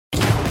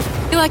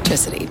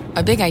Electricity,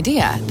 a big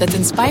idea that's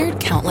inspired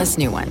countless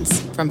new ones.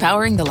 From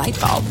powering the light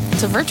bulb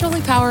to virtually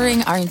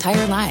powering our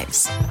entire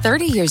lives.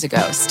 30 years ago,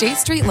 State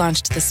Street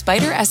launched the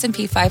Spider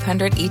S&P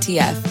 500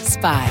 ETF,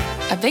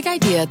 SPY. A big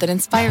idea that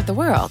inspired the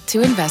world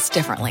to invest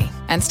differently.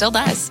 And still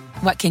does.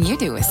 What can you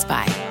do with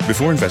SPY?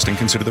 Before investing,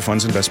 consider the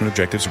fund's investment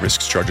objectives,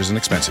 risks, charges, and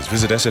expenses.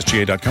 Visit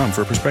ssga.com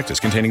for a prospectus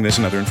containing this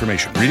and other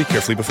information. Read it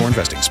carefully before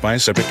investing. SPY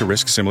is subject to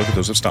risks similar to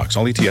those of stocks.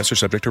 All ETFs are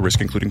subject to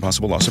risk, including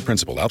possible loss of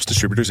principal. Alps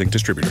Distributors, Inc.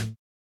 Distributor.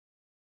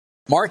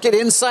 Market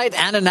insight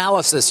and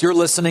analysis. You're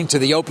listening to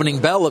the opening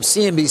bell of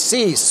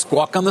CNBC's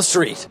Squawk on the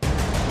Street.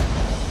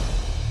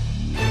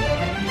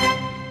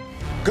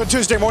 Good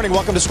Tuesday morning.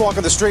 Welcome to Squawk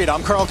on the Street.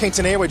 I'm Carl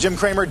Quintanilla with Jim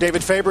Cramer,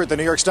 David Faber at the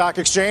New York Stock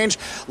Exchange.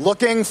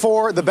 Looking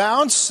for the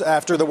bounce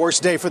after the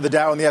worst day for the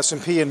Dow and the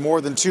S&P in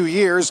more than 2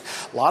 years.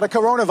 A lot of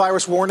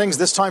coronavirus warnings,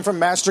 this time from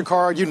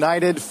Mastercard,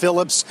 United,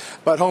 Philips,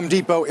 but Home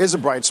Depot is a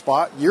bright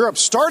spot. Europe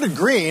started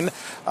green,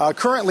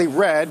 currently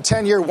red.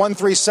 10-year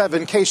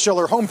 137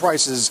 Case-Shiller home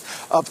prices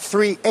up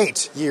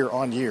 3.8 year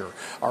on year.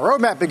 Our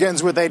roadmap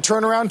begins with a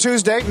turnaround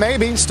Tuesday.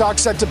 Maybe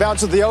stocks set to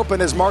bounce at the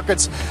open as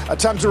markets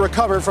attempt to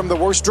recover from the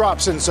worst drop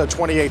since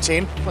 2018.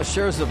 Well,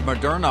 shares of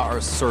Moderna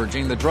are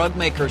surging. The drug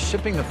maker is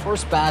shipping the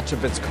first batch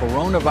of its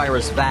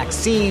coronavirus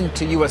vaccine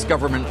to U.S.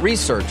 government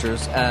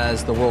researchers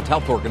as the World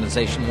Health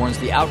Organization warns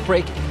the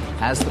outbreak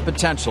has the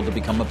potential to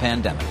become a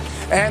pandemic.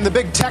 And the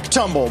big tech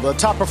tumble, the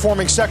top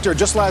performing sector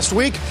just last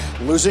week,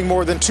 losing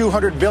more than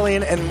 $200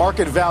 billion in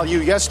market value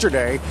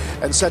yesterday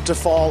and set to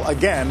fall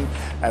again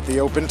at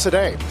the open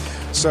today.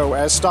 So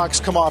as stocks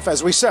come off,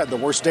 as we said, the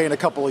worst day in a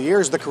couple of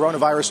years, the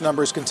coronavirus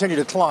numbers continue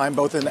to climb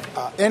both in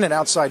and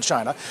outside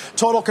China.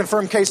 Total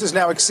confirmed cases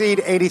now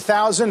exceed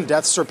 80,000,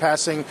 deaths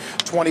surpassing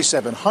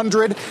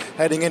 2,700.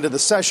 Heading into the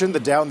session, the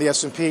Dow and the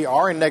S&P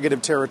are in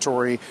negative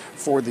territory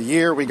for the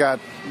year. We got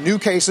new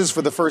cases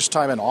for the first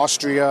time in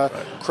Austria,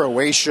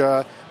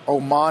 Croatia,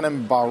 Oman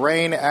and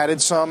Bahrain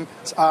added some.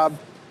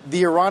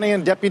 The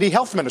Iranian deputy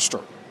health minister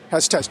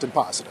has tested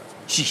positive.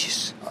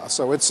 Jeez.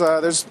 So it's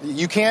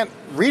you can't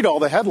read all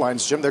the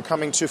headlines, Jim. They're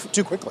coming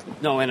too quickly.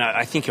 No, and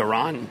I think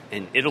Iran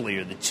and Italy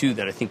are the two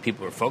that I think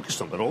people are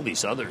focused on. But all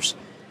these others,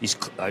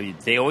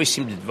 they always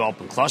seem to develop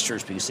in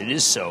clusters because it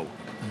is so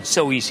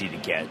easy to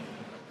get.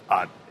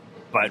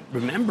 But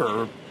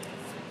remember,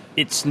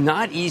 it's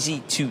not easy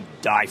to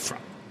die from.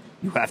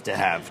 You have to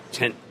have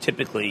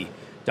typically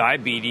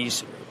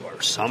diabetes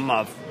or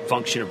some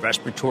function of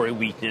respiratory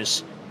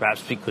weakness,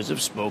 perhaps because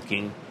of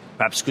smoking.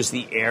 Perhaps because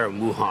the air in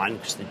Wuhan,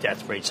 because the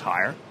death rate's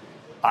higher.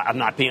 I'm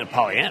not being a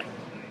Pollyanna,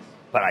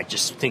 but I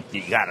just think that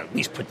you got to at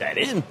least put that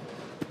in.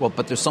 Well,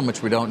 but there's so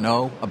much we don't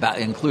know about,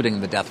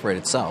 including the death rate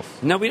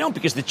itself. No, we don't,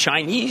 because the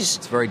Chinese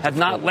have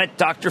not let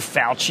Dr.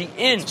 Fauci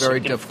in, so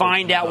we can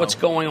find out what's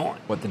going on.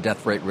 What the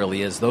death rate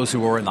really is. Those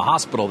who are in the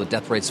hospital, the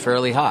death rate's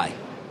fairly high.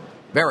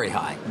 Very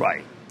high.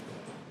 Right.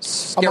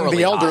 Among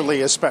the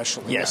elderly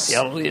especially. Yes, the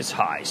elderly is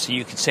high. So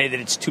you could say that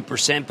it's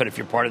 2%, but if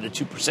you're part of the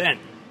 2%,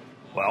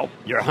 well,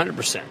 you're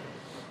 100%.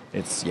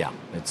 It's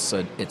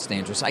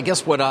dangerous. I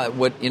guess what I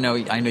know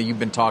you've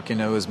been talking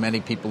to as many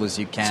people as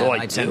you can. So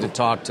I tend to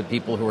talk to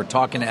people who are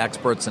talking to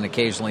experts and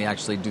occasionally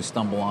actually do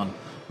stumble on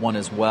one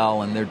as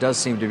well. And there does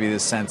seem to be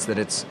this sense that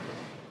it's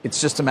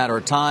just a matter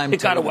of time.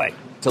 It got away.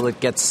 Till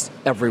it gets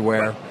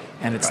everywhere. Right.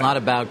 And it's not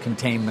about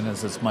containment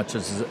as much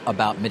as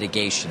about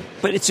mitigation.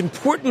 But it's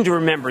important to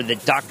remember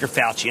that Dr.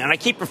 Fauci, and I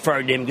keep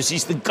referring to him because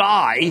he's the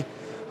guy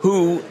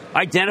who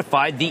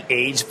identified the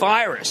AIDS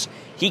virus.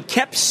 He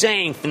kept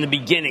saying from the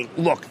beginning,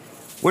 look,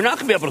 we're not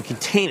going to be able to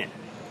contain it.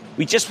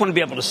 We just want to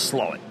be able to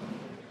slow it.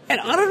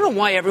 And I don't know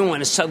why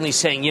everyone is suddenly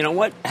saying, you know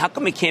what, how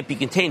come it can't be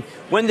contained?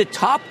 When the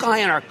top guy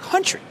in our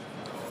country,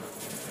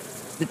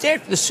 the day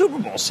after the Super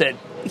Bowl, said,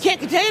 we can't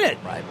contain it.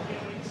 Right.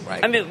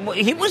 I mean,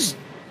 he was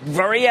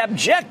very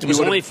abject. It was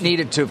only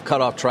needed to have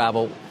cut off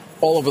travel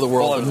all over the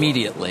world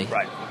immediately.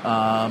 Right.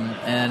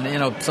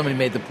 And, somebody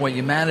made the point,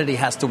 humanity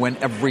has to win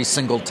every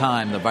single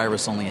time. The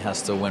virus only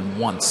has to win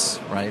once,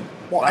 right?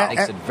 Well, that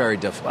makes it very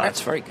difficult.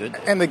 That's very good.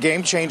 And the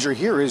game changer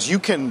here is you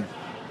can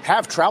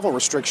have travel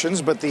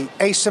restrictions, but the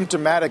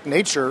asymptomatic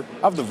nature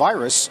of the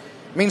virus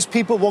means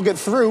people will get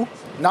through,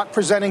 not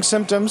presenting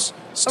symptoms,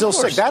 still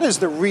sick. That's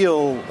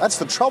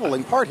the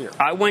troubling part here.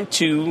 I went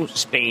to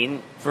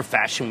Spain for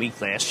Fashion Week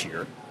last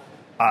year.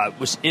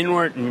 Was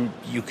inward, and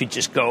you could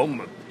just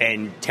go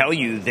and tell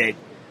you that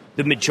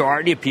the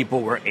majority of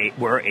people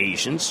were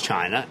Asians,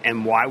 China.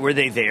 And why were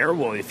they there?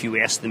 Well, if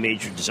you asked the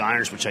major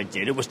designers, which I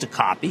did, it was to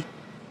copy,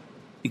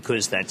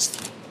 because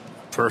that's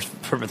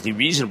perfectly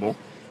reasonable.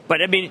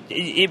 But, I mean,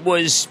 it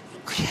was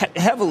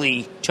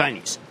heavily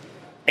Chinese.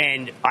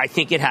 And I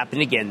think it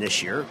happened again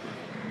this year.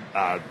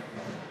 Well,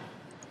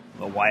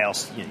 why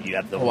else? You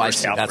have the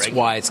worst outbreak. That's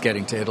why it's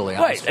getting to Italy.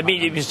 Right. I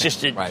mean, it was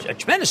just a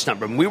tremendous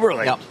number. And we were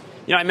like,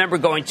 I remember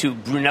going to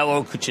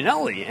Brunello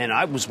Cucinelli, and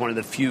I was one of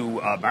the few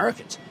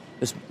Americans.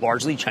 It was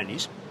largely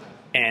Chinese.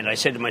 And I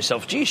said to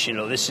myself, geez,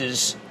 this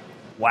is,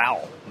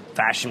 wow,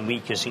 Fashion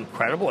Week is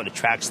incredible. It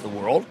attracts the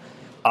world.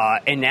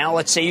 And now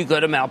let's say you go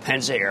to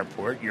Malpensa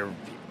Airport. You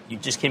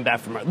just came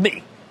back from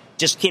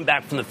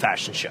the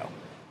fashion show.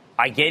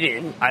 I get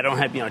in. I don't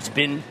have, it's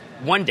been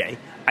one day.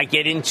 I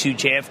get into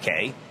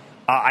JFK.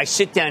 I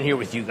sit down here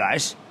with you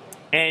guys,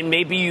 and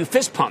maybe you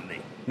fist pump me.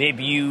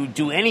 Maybe you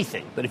do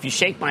anything. But if you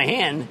shake my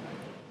hand,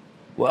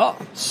 well,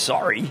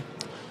 sorry.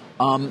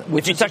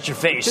 If you touch your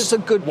face. Which is a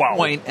good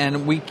point,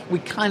 and we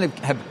kind of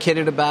have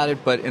kidded about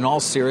it, but in all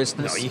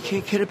seriousness. No, you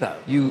can't kid about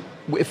it.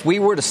 If we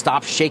were to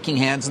stop shaking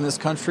hands in this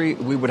country,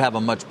 we would have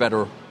a much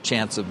better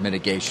chance of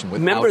mitigation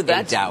without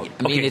a doubt.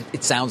 I mean,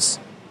 it sounds,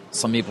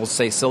 some people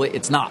say silly.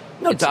 It's not.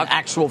 No, it's an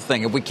actual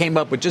thing. If we came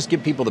up with just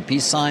give people the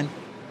peace sign.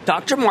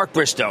 Dr. Mark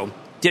Bristow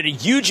did a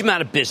huge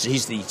amount of business.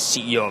 He's the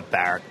CEO of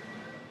Barrick.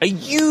 A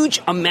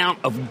huge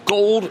amount of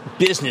gold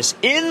business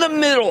in the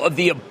middle of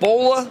the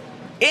Ebola,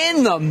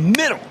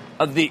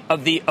 of the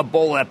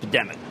Ebola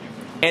epidemic.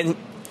 And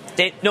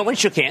no one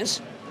shook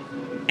hands,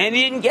 and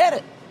he didn't get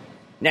it.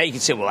 Now you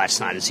can say, well, that's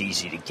not as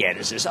easy to get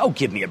as this. Oh,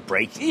 give me a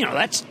break.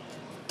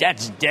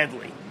 That's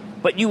deadly.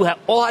 But you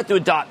all have to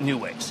adopt new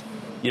ways.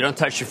 You don't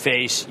touch your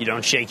face. You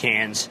don't shake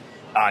hands.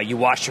 You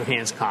wash your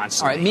hands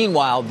constantly. All right.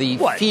 Meanwhile, the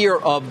fear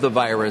of the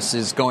virus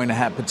is going to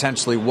have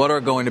potentially what are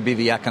going to be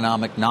the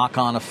economic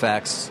knock-on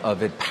effects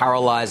of it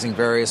paralyzing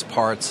various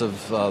parts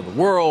of the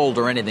world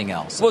or anything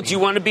else. Well, do you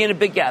want to be in a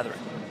big gathering?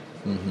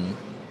 Mm-hmm.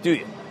 Do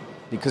you?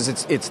 Because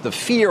it's the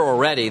fear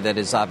already that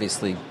is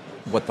obviously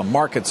what the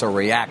markets are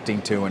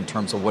reacting to in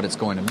terms of what it's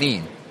going to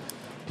mean.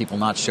 People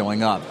not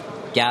showing up,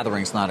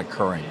 gatherings not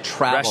occurring,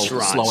 travel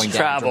slowing down,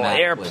 travel,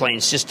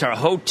 airplanes, just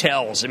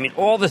hotels. I mean,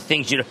 all the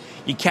things you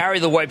carry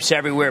the wipes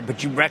everywhere,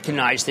 but you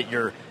recognize that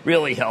you're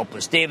really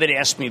helpless. David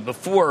asked me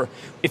before,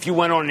 if you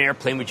went on an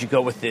airplane, would you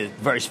go with the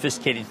very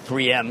sophisticated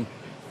 3M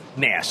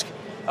mask?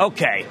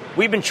 Okay,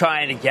 we've been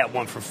trying to get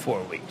one for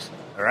 4 weeks.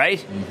 All right.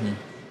 Mm-hmm.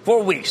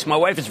 4 weeks. My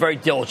wife is very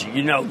diligent.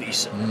 You know,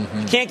 Lisa.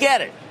 Mm-hmm. Can't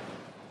get it.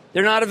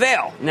 They're not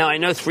avail. Now, I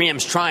know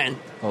 3M's trying.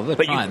 Well, they're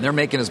trying. They're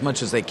making as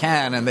much as they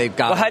can, and they've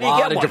got a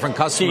lot of different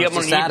customers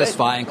to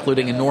satisfy,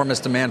 including enormous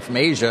demand from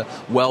Asia,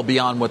 well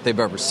beyond what they've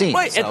ever seen.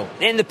 Right, so,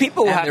 and the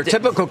people who have their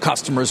typical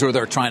customers who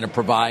they're trying to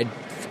provide,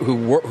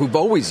 who've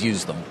always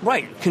used them.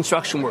 Right.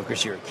 Construction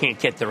workers here can't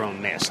get their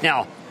own masks.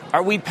 Now,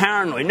 are we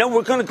paranoid? No,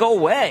 we're going to go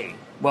away.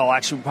 Well,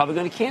 actually, we're probably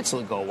going to cancel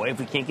and go away if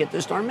we can't get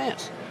this darn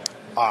mask.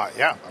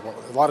 Yeah.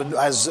 A lot of,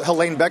 as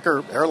Helene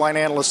Becker, airline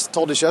analyst,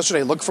 told us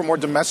yesterday, look for more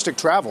domestic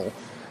travel.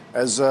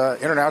 As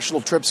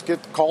international trips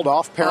get called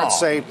off, parents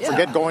say,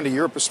 forget going to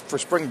Europe for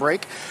spring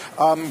break.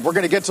 We're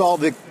going to get to all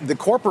the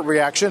corporate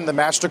reaction, the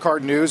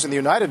Mastercard news and the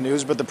United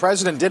news, but the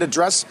president did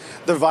address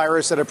the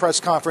virus at a press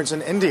conference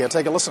in India.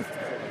 Take a listen.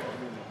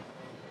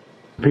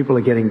 People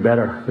are getting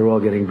better. They're all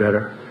getting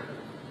better.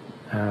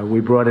 We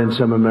brought in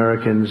some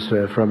Americans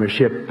from a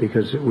ship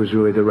because it was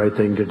really the right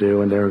thing to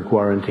do, and they're in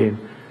quarantine.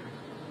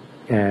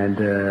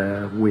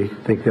 And we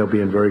think they'll be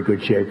in very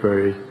good shape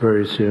very,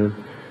 very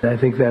soon. I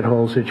think that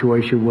whole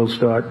situation will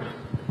start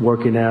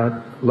working out.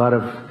 A lot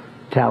of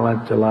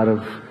talent, a lot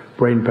of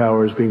brain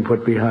power is being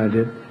put behind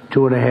it.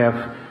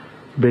 $2.5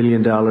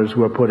 billion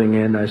we're putting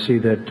in. I see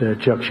that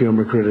Chuck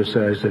Schumer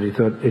criticized that he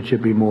thought it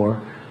should be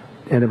more.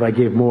 And if I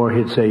gave more,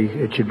 he'd say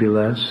it should be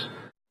less.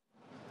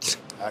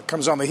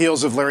 Comes on the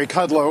heels of Larry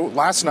Kudlow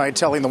last night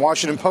telling the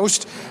Washington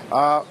Post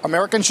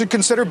Americans should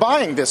consider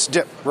buying this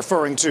dip,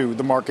 referring to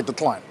the market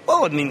decline.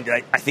 Well, I mean,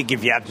 I think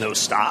if you have no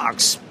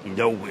stocks,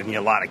 a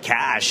lot of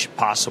cash,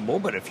 possible.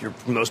 But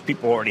if most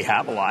people already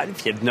have a lot.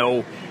 If you have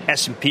no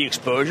S&P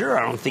exposure,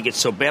 I don't think it's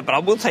so bad. But I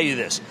will tell you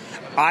this.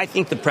 I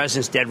think the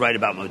president's dead right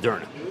about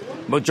Moderna.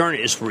 Moderna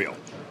is real.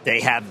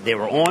 They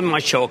were on my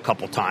show a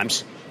couple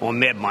times on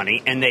Mad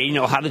Money, and they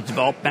know how to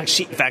develop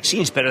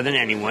vaccines better than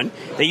anyone.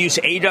 They use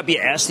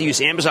AWS, they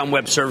use Amazon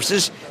Web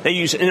Services, they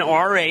use an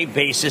RA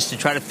basis to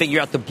try to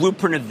figure out the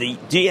blueprint of the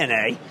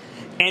DNA.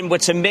 And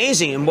what's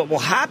amazing and what will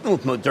happen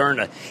with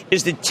Moderna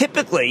is that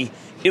typically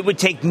it would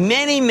take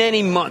many,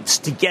 many months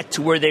to get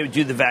to where they would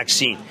do the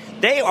vaccine.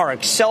 They are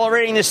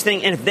accelerating this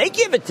thing, and if they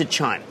give it to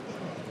China,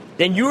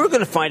 then you are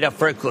going to find out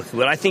very quickly.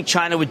 What I think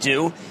China would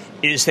do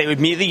is they would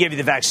immediately give you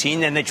the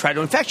vaccine, then they try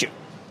to infect you.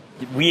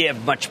 We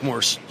have much more,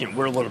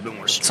 we're a little bit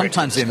more strict.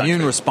 Sometimes the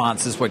immune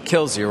response is what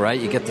kills you, right?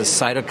 You get the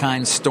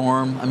cytokine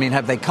storm. I mean,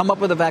 have they come up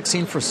with a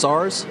vaccine for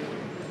SARS?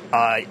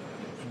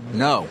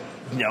 No.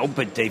 No,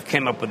 but they've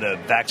come up with a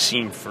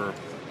vaccine for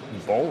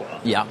Ebola.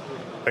 Yeah.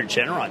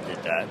 Regeneron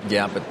did that.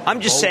 Yeah, but I'm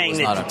just saying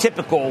that the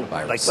typical,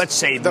 like, let's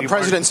say the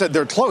president said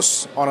they're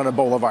close on an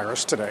Ebola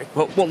virus today.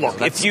 Well,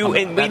 look, if you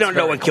and we don't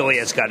know what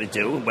Gilead's got to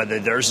do, whether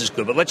theirs is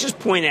good, but let's just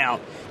point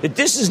out that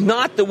this is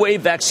not the way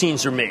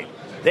vaccines are made.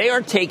 They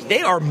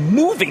are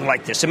moving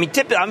like this. I mean,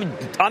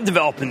 I'm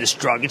developing this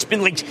drug. It's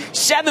been like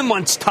 7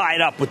 months tied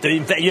up with the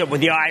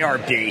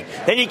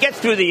IRB. Then you get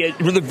through the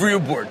review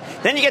board.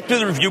 Then you get through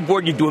the review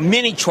board. You do a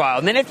mini trial.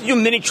 And then after you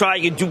do a mini trial,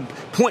 you do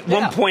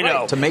 1.0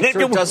 right, to make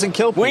sure it doesn't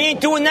kill people. We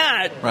ain't doing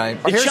that.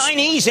 Right. The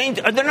Chinese ain't.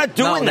 They're not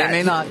doing that. They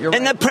may not. You're right.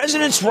 And the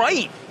president's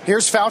right.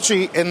 Here's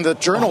Fauci in the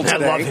Journal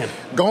today. I love him.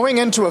 Going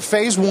into a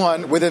phase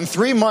 1 within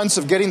 3 months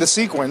of getting the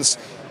sequence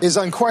is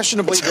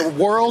unquestionably the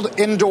world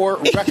indoor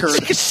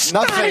record.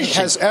 Nothing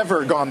has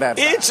ever gone that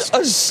fast. It's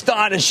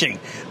astonishing.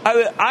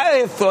 I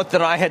have thought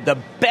that I had the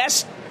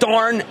best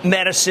darn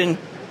medicine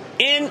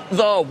in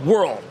the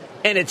world.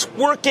 And it's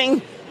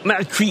working.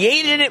 I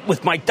created it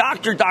with my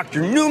doctor,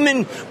 Dr.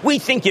 Newman. We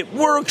think it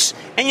works.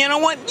 And you know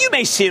what? You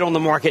may see it on the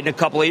market in a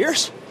couple of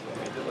years.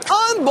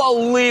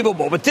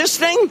 Unbelievable. But this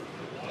thing,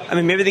 I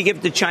mean, maybe they give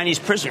it to Chinese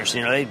prisoners.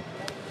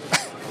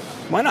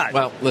 Why not?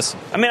 Well, listen.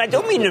 I mean, I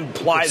don't mean to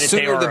imply that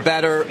they are. Sooner the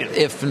better,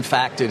 if in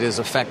fact it is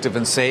effective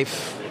and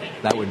safe.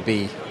 That would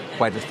be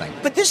quite a thing.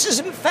 But this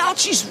is,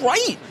 Fauci's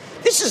right.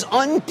 This is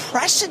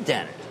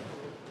unprecedented.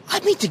 I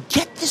mean, to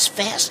get this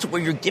fast to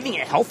where you're giving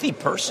a healthy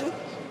person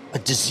a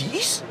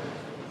disease?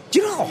 Do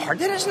you know how hard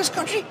that is in this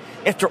country?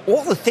 After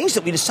all the things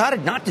that we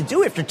decided not to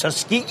do after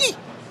Tuskegee?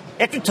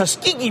 After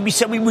Tuskegee, we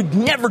said we would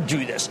never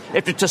do this.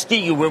 After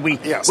Tuskegee, where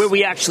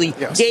we actually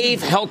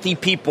gave healthy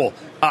people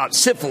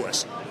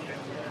syphilis,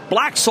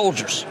 black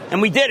soldiers,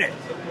 and we did it.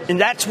 And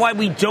that's why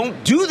we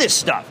don't do this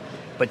stuff.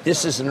 But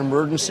this is an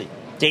emergency.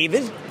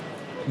 David,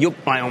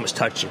 I almost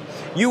touched you.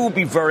 You will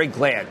be very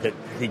glad that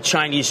the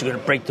Chinese are going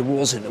to break the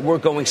rules and that we're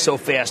going so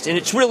fast. And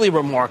it's really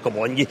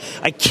remarkable. And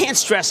I can't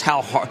stress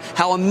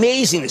how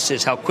amazing this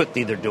is, how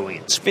quickly they're doing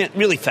it. It's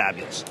really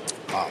fabulous.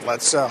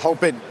 Let's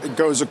hope it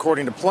goes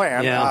according to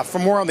plan. Yeah. For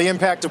more on the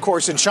impact, of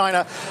course, in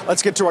China,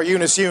 let's get to our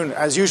Eunice Yoon,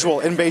 as usual,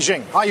 in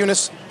Beijing. Hi,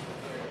 Eunice.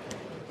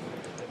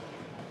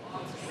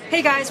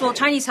 Hey, guys. Well,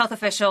 Chinese health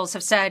officials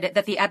have said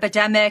that the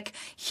epidemic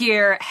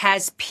here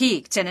has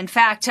peaked. And in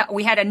fact,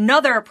 we had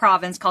another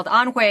province called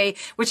Anhui,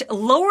 which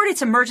lowered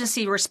its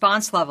emergency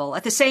response level.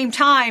 At the same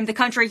time, the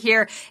country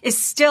here is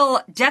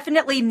still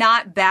definitely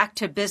not back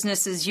to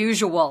business as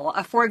usual.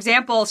 For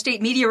example,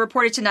 state media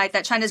reported tonight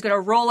that China is going to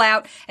roll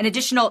out an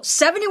additional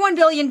 $71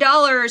 billion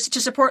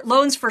to support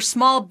loans for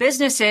small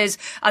businesses.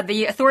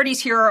 The authorities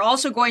here are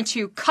also going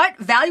to cut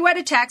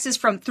value-added taxes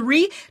from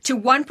 3 to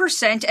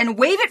 1% and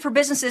waive it for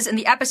businesses in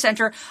the epicenter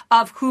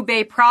of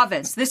Hubei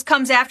province. This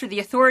comes after the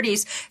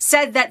authorities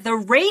said that the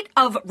rate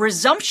of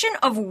resumption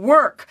of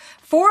work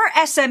for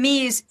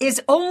SMEs is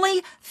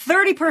only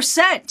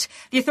 30%.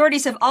 The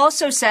authorities have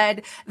also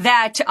said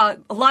that a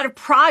lot of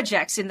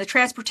projects in the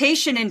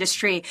transportation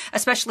industry,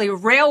 especially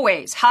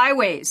railways,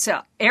 highways,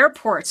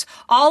 airports,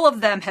 all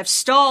of them have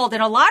stalled.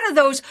 And a lot of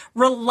those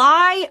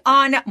rely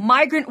on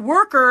migrant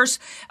workers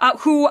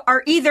who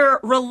are either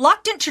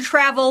reluctant to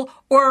travel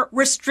or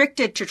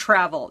restricted to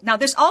travel. Now,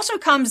 this also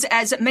comes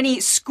as many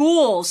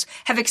schools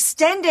have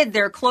extended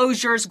their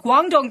closures.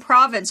 Guangdong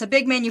province, a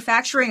big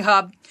manufacturing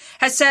hub,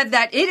 has said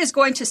that it is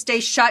going to stay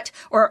shut,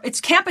 or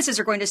its campuses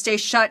are going to stay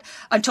shut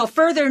until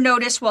further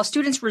notice while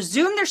students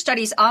resume their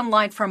studies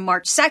online from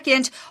March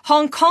 2nd.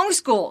 Hong Kong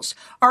schools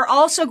are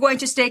also going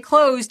to stay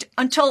closed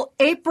until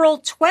April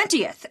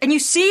 20th. And you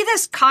see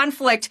this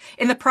conflict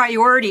in the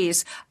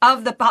priorities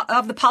of the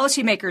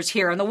policymakers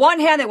here. On the one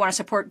hand, they want to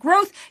support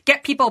growth,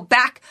 get people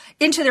back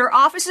into their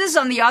offices.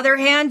 On the other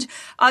hand,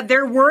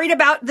 they're worried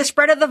about the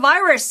spread of the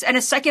virus and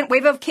a second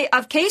wave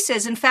of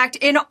cases. In fact,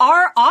 in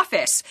our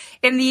office,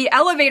 in the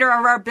elevator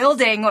of our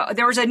building,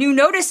 there was a new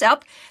notice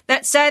up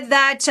that said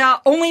that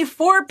only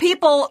 4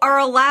 people are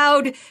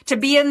allowed to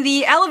be in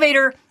the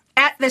elevator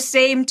at the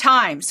same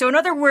time. So in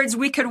other words,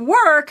 we could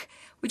work,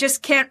 we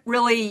just can't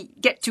really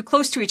get too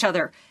close to each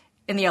other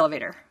in the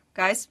elevator.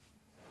 Guys?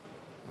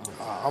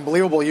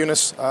 Unbelievable,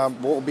 Eunice.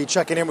 We'll be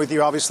checking in with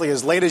you, obviously,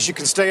 as late as you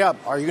can stay up.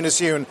 Our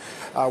Eunice Yoon,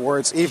 where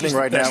it's evening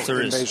right now in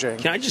Beijing.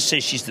 Can I just say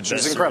she's the best?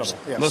 She's incredible.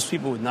 Yes. Most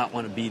people would not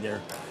want to be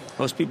there.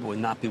 Most people would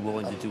not be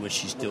willing to do what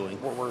she's doing.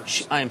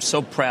 I am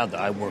so proud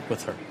that I work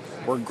with her.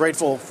 We're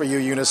grateful for you,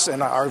 Eunice,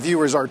 and our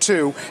viewers are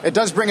too. It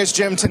does bring us,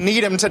 Jim, to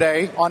Needham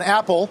today on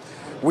Apple.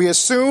 We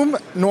assume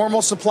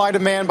normal supply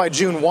demand by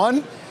June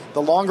 1.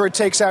 The longer it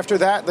takes after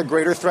that, the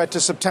greater threat to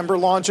September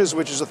launches,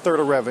 which is a third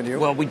of revenue.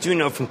 Well, we do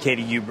know from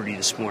Katie Huberty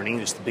this morning,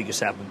 who's the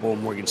biggest Apple bull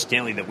in Morgan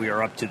Stanley, that we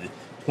are up to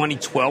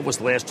 2012 was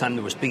the last time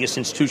there was biggest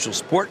institutional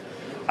support,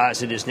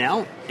 as it is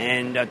now.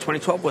 And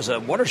 2012 was a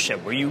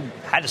watershed where you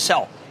had to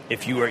sell.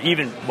 If you were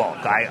even, well,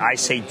 I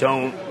say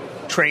don't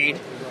trade,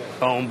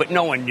 but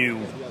no one knew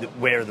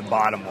where the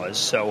bottom was.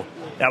 So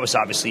that was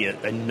obviously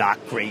a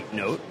not great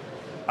note.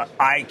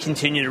 I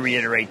continue to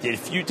reiterate that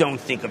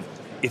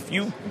if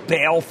you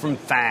bail from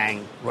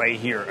FANG right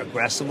here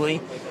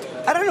aggressively,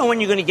 I don't know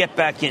when you're going to get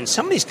back in.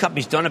 Some of these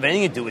companies don't have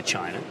anything to do with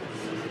China.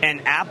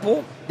 And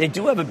Apple, they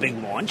do have a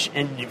big launch.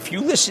 And if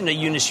you listen to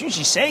Eunice,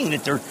 she's saying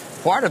that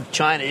part of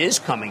China is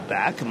coming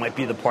back. It might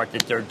be the part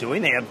that they're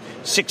doing. They have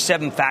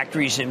 6-7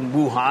 factories in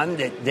Wuhan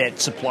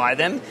that supply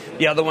them.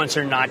 The other ones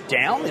are not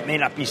down. It may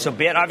not be so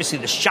bad. Obviously,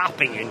 the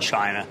shopping in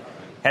China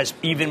has,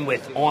 even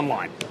with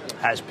online,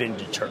 has been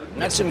deterred.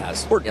 And that's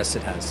important. Yes,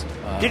 it has.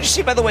 Did you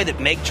see, by the way, that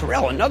Meg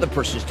Terrell, another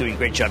person who's doing a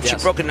great job? Yes.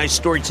 She broke a nice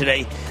story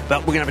today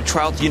about we're going to have a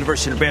trial at the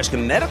University of Nebraska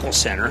Medical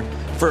Center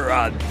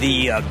for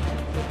the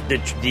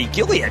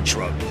Gilead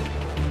drug.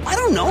 I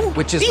don't know.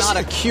 Which is not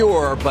a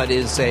cure, but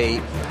is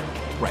an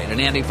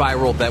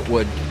antiviral that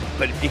would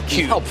be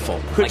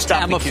helpful. Like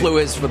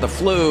Tamiflu is for the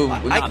flu,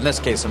 not in this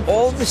case.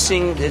 All the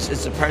things,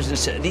 as the president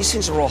said, these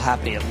things are all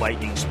happening at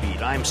lightning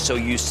speed. I'm so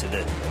used to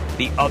the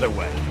other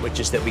way, which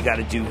is that we got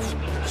to do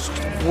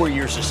 4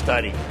 years of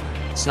study.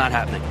 It's not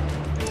happening.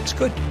 It's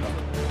good.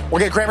 We'll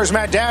get Cramer's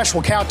Mad Dash.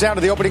 We'll count down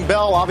to the opening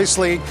bell.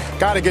 Obviously,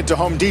 got to get to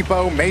Home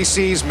Depot,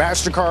 Macy's,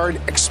 Mastercard,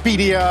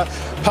 Expedia,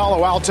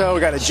 Palo Alto.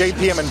 We got a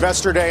JPM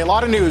Investor Day. A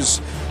lot of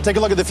news. Take a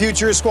look at the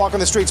futures. Squawk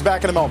on the Streets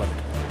back in a moment.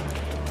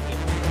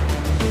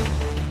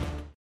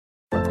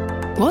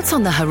 What's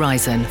on the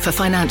horizon for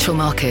financial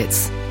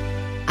markets?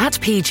 At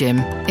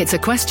PGIM, it's a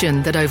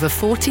question that over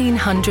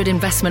 1,400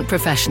 investment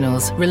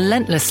professionals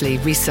relentlessly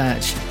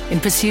research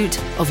in pursuit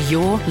of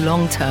your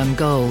long-term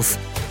goals.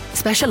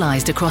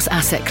 Specialized across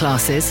asset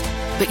classes,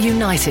 but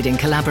united in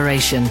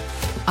collaboration,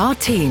 our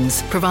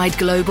teams provide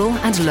global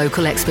and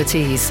local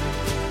expertise.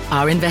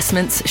 Our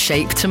investments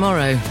shape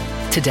tomorrow,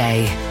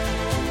 today.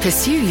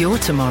 Pursue your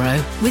tomorrow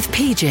with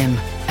PGIM,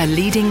 a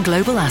leading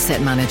global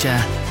asset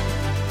manager.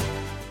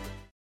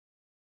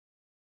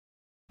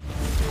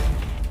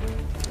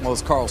 Well,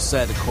 as Carl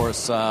said, of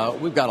course,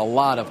 we've got a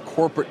lot of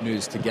corporate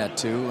news to get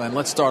to. And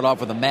let's start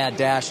off with a mad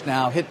dash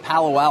now. Hit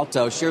Palo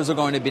Alto. Shares are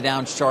going to be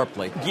down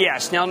sharply.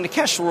 Yes. Now,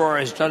 Nikesh Arora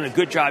has done a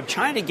good job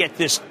trying to get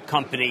this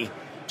company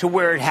to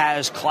where it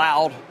has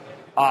cloud,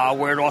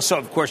 where it also,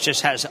 of course,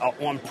 just has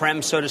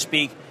on-prem, so to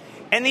speak.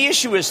 And the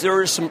issue is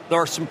there are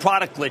some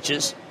product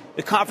glitches.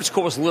 The conference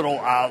call was a little,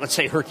 let's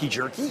say,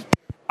 herky-jerky.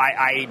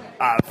 I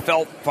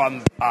felt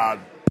from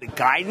the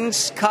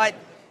guidance cut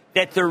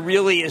that there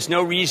really is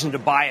no reason to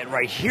buy it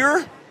right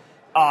here.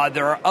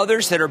 There are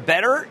others that are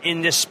better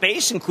in this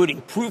space,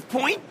 including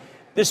Proofpoint.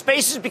 The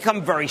space has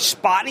become very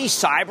spotty.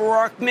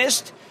 CyberArk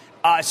missed.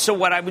 So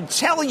what I would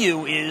tell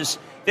you is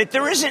that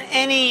there isn't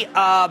any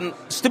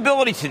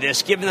stability to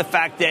this, given the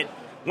fact that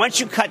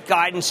once you cut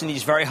guidance in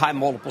these very high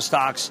multiple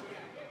stocks,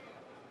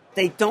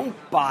 they don't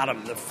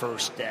bottom the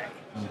first day.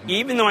 Mm-hmm.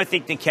 Even though I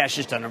think Nikesh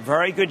has done a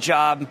very good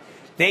job,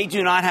 they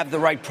do not have the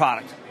right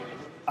product.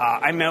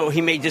 I know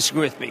he may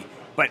disagree with me.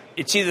 But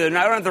it's either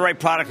not on the right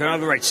product or not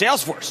on the right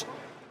sales force.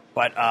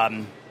 But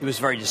it was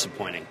very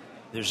disappointing.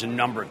 There's a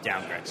number of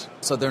downgrades.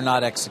 So they're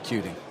not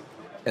executing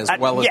as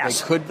well as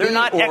yes, they could be?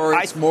 Or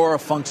it's more a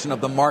function of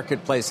the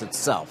marketplace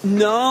itself?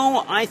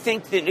 No, I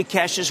think that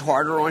Nikesh is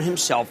harder on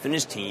himself and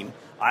his team.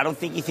 I don't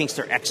think he thinks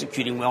they're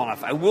executing well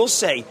enough. I will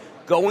say,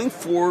 going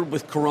forward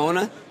with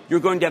Corona, you're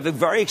going to have a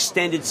very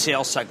extended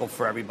sales cycle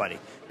for everybody.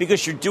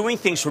 Because you're doing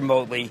things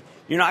remotely.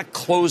 You're not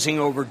closing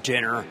over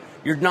dinner.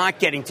 You're not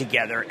getting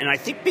together, and I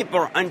think people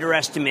are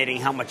underestimating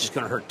how much it's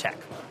going to hurt tech.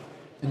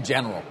 In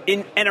general?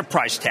 In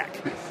enterprise tech.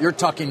 You're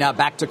talking now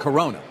back to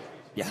Corona.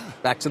 Yeah.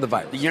 Back to the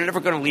virus. You're never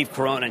going to leave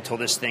Corona until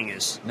this thing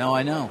is... No,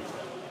 I know.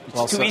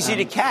 It's too easy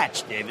to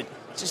catch, David.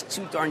 It's just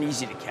too darn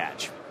easy to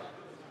catch.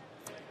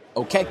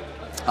 Okay.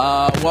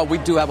 Well, we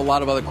do have a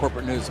lot of other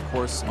corporate news, of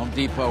course. Home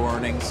Depot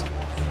earnings,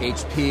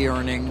 HP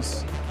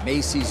earnings,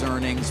 Macy's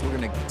earnings. We're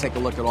going to take a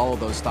look at all of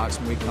those stocks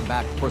when we come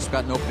back. Of course, we've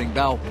got an opening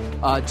bell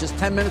just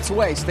 10 minutes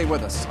away. Stay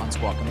with us on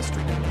Squawk on the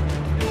Street.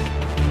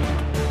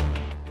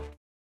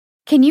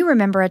 Can you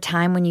remember a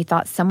time when you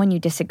thought someone you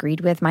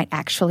disagreed with might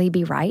actually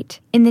be right?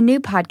 In the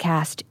new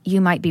podcast, You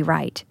Might Be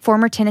Right,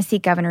 former Tennessee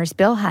Governors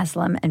Bill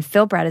Haslam and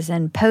Phil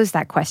Bredesen pose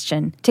that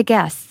question to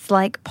guests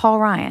like Paul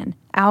Ryan,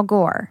 Al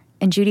Gore,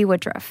 and Judy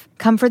Woodruff.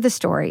 Come for the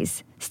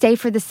stories. Stay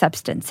for the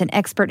substance and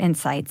expert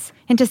insights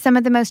into some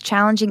of the most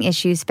challenging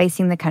issues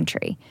facing the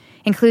country,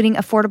 including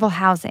affordable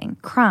housing,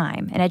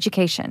 crime, and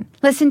education.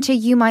 Listen to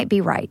You Might Be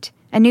Right,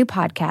 a new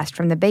podcast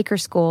from the Baker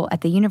School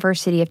at the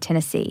University of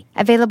Tennessee,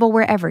 available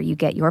wherever you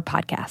get your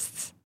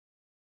podcasts.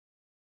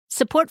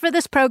 Support for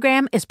this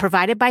program is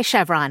provided by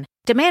Chevron.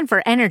 Demand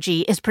for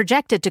energy is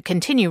projected to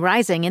continue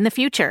rising in the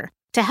future.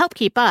 To help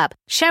keep up,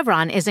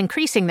 Chevron is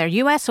increasing their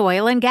U.S.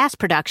 oil and gas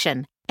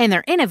production. And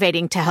they're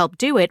innovating to help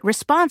do it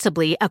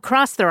responsibly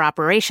across their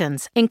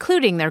operations,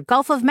 including their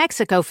Gulf of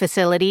Mexico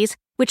facilities,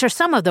 which are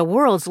some of the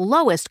world's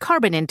lowest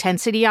carbon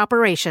intensity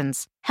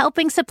operations,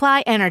 helping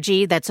supply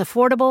energy that's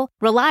affordable,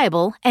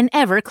 reliable, and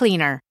ever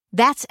cleaner.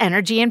 That's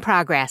energy in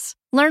progress.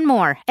 Learn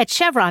more at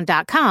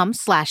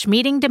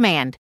chevron.com/meeting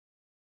demand.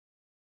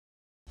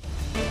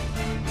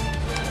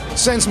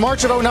 Since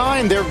March of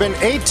 2009, there have been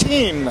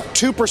 18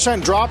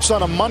 2% drops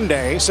on a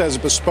Monday, says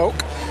Bespoke.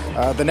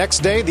 The next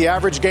day, the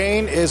average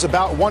gain is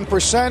about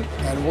 1%,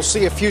 and we'll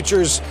see if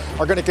futures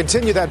are going to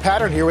continue that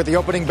pattern here with the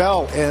opening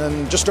bell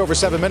in just over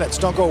 7 minutes.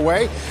 Don't go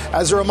away.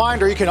 As a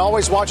reminder, you can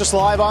always watch us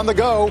live on the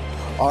go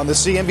on the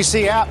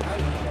CNBC app.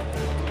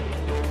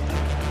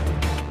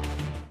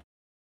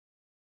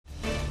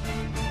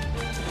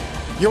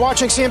 You're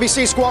watching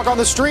CNBC Squawk on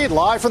the Street,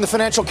 live from the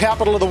financial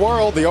capital of the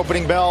world. The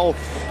opening bell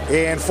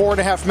in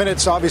 4.5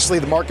 minutes. Obviously,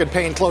 the market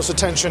paying close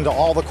attention to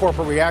all the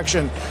corporate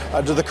reaction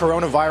to the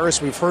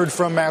coronavirus. We've heard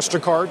from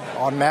Mastercard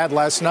on Mad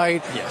last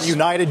night. Yes.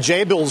 United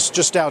J-Bill's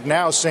just out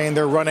now saying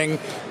they're running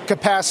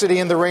capacity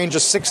in the range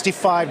of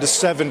 65 to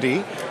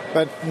 70.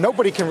 But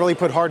nobody can really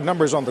put hard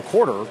numbers on the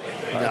quarter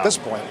at this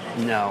point.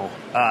 No.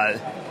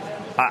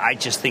 I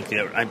just think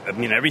that, I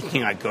mean,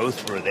 everything I go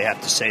through, they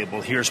have to say,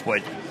 well, here's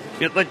what...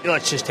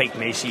 Let's just take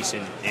Macy's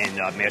and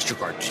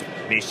Mastercard.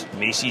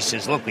 Macy's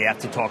says, look, we have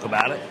to talk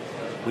about it.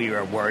 We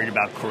are worried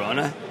about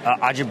Corona.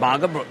 Ajay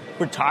Banga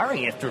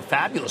retiring after a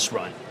fabulous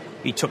run.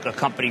 He took a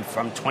company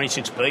from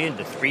 $26 billion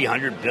to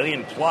 $300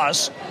 billion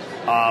plus.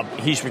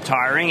 He's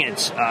retiring.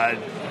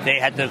 They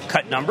had to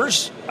cut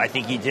numbers. I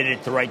think he did it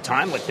at the right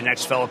time. Let the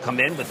next fellow come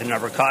in with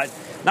another cut.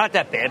 Not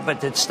that bad,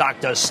 but the stock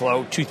does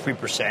slow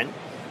 2-3%.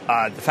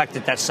 The fact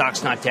that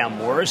stock's not down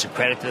more is a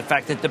credit to the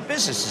fact that the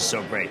business is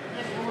so great.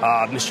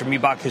 Mr.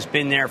 Miebach has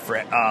been there for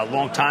a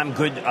long time.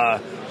 Good.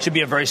 Should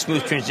be a very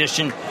smooth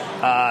transition.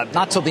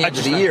 Not till the end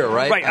of the year,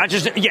 right? Right.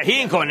 He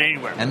ain't going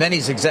anywhere. And then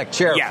he's exec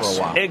chair for a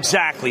while.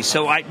 Exactly.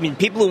 So, I mean,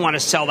 people who want to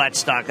sell that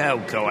stock,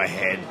 go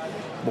ahead.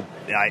 Well,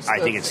 I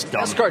think it's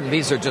dumb. Mastercard and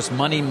Visa are just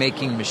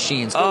money-making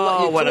machines.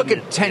 Look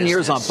at 10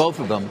 years on both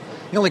of them.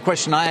 The only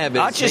question I have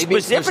is maybe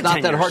it's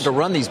not that hard to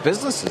run these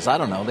businesses. I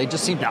don't know. They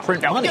just seem to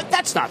print money.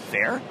 That's not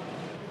fair.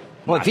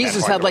 Well,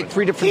 Visa's had like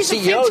 3 different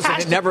CEOs,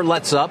 and it never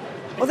lets up.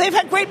 Well, they've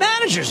had great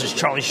managers, as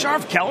Charlie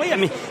Scharf, Kelly. I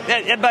mean,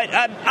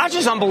 but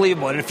just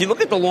unbelievable. And if you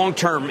look at the long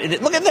term,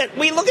 look at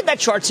that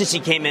chart since he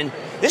came in.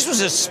 This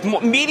was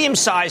a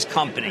medium-sized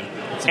company,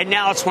 and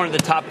now it's one of the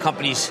top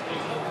companies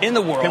in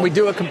the world. Can we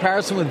do a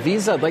comparison with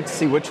Visa? I'd like to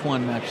see which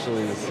one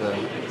actually is.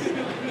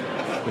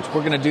 Which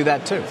we're going to do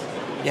that too.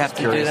 You have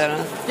to do that,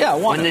 huh? Yeah,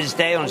 on his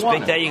day, on his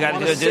big day, you got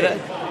to go do that.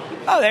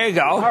 Oh, there you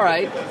go. All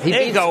right.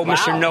 There you go,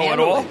 Mr.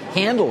 Know-It-All.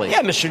 Handily.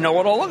 Yeah, Mr.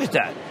 Know-It-All. Look at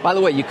that. By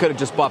the way, you could have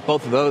just bought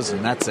both of those,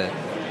 and that's it.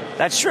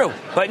 That's true.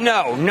 But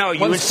no,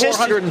 you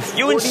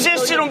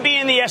insisted on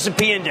being the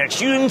S&P index.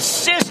 You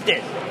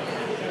insisted.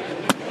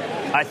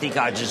 I think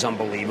Ajay is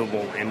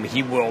unbelievable, and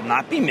he will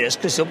not be missed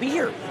because he'll be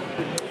here.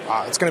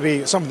 It's going to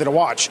be something to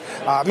watch.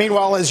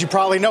 Meanwhile, as you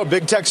probably know,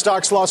 big tech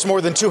stocks lost more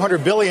than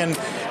 $200 billion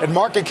in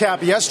market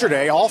cap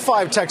yesterday. All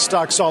 5 tech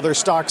stocks saw their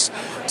stocks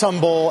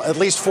tumble at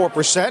least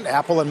 4%.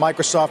 Apple and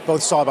Microsoft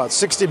both saw about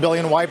 $60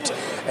 billion wiped.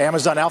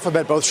 Amazon,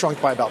 Alphabet both shrunk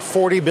by about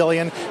 $40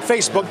 billion.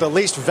 Facebook, the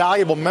least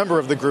valuable member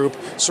of the group,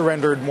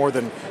 surrendered more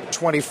than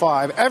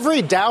 $25.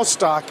 Every Dow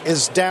stock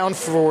is down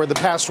for the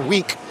past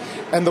week,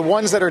 and the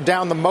ones that are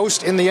down the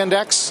most in the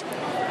index,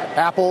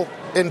 Apple,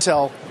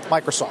 Intel,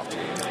 Microsoft.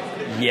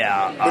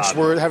 Yeah,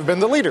 which have been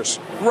the leaders.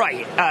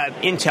 Right.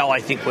 Intel, I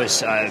think,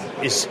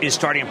 is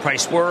starting a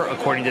price war,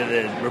 according to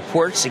the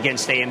reports,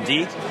 against AMD.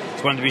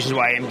 It's one of the reasons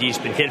why AMD's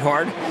been hit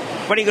hard.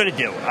 What are you going to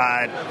do?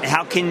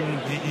 How can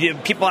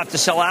people have to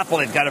sell Apple?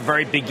 They've got a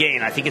very big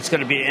gain. I think it's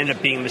going to end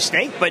up being a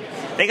mistake, but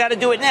they got to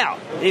do it now.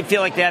 They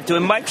feel like they have to.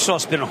 And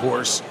Microsoft's been a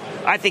horse.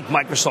 I think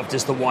Microsoft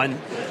is the one.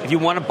 If you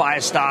want to buy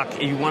a stock,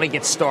 if you want to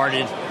get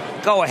started,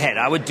 go ahead.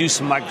 I would do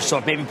some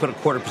Microsoft, maybe put a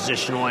quarter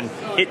position on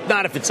it.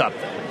 Not if it's up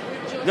there.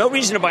 No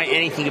reason to buy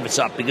anything if it's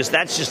up, because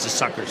that's just a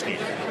sucker's game.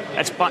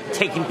 That's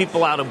taking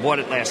people out who bought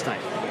it last night.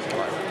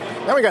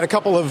 Now we got a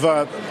couple of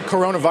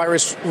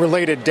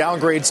coronavirus-related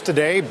downgrades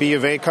today. B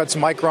of A cuts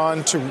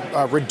Micron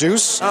to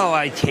reduce. Oh,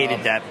 I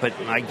hated that, but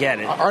I get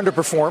it.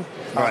 Underperform.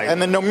 Right.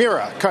 And then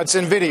Nomura cuts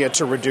NVIDIA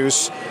to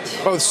reduce,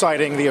 both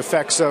citing the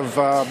effects of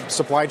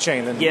supply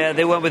chain. Yeah,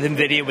 they went with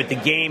NVIDIA with the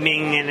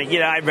gaming, and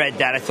I read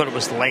that. I thought it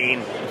was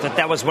lame. But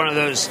that was one of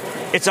those,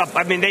 it's up.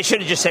 I mean, they should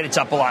have just said it's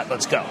up a lot,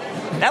 let's go.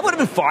 That would have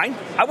been fine.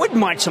 I wouldn't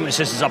mind somebody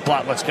says it's up a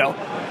lot, let's go.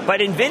 But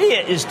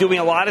NVIDIA is doing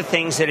a lot of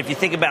things that if you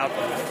think about,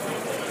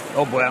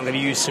 oh boy, I'm going to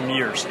use some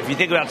years. If you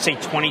think about, say,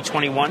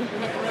 2021,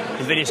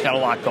 NVIDIA's got a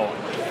lot going.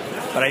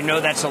 But I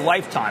know that's a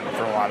lifetime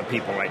for a lot of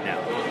people right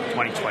now,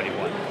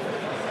 2021.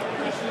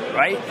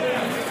 Right?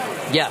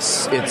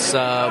 Yes, it's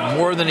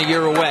more than a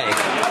year away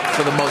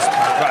for the most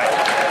part. Right.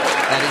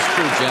 That is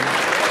true, Jim.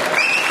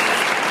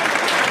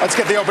 Let's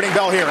get the opening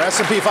bell here.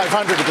 S&P 500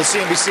 at the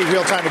CNBC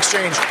Real-Time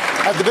Exchange.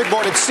 At the big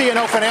board at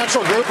CNO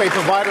Financial Group, a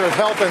provider of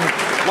health and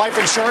life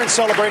insurance,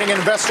 celebrating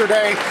Investor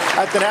Day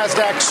at the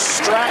NASDAQ.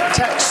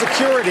 Strat-Tech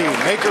Security,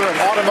 maker of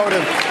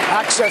automotive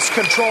access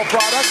control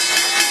products,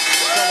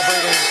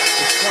 celebrating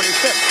its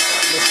 25th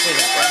listing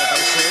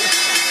anniversary.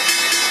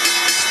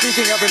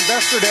 Speaking of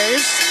Investor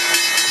Days,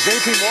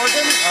 JP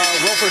Morgan,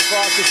 Wilford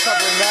Frost is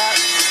covering that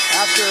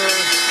after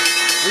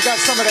we got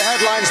some of the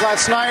headlines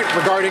last night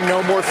regarding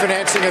no more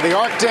financing of the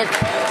Arctic,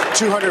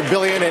 $200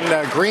 billion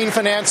in green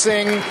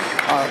financing,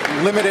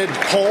 limited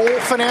coal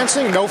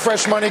financing, no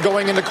fresh money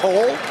going into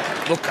coal.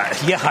 Look,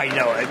 yeah, I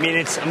know. I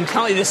mean, I'm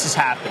telling you, this is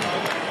happening.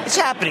 It's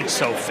happening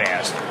so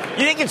fast.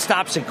 You think it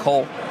stops at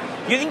coal?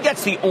 You think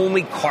that's the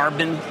only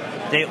carbon?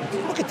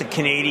 Look at the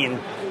Canadian.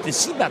 They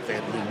see about the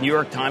New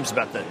York Times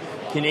about the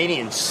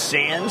Canadian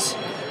sands.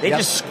 They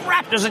just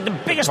scrapped. It was like the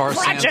biggest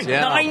project. Sands,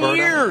 9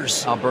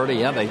 years. Alberta,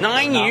 yeah. They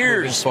 9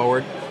 years.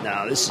 Forward.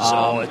 No, this is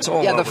all. It's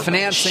all. Yeah, over the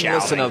financing.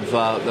 shouting.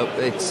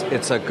 Listen,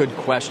 it's a good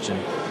question.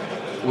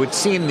 It would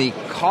seem the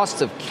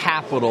cost of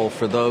capital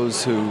for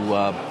those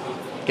who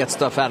get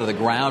stuff out of the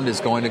ground is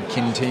going to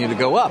continue to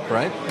go up,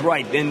 right?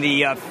 Right. In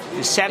the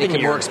 7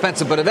 years, more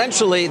expensive, but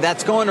eventually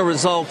that's going to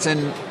result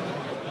in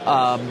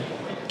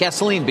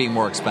gasoline being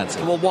more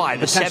expensive. Well, why?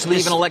 Potentially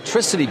even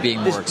electricity being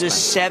more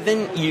expensive. The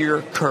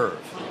 7-year curve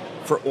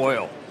for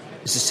oil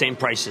is the same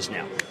prices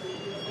now.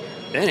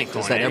 That ain't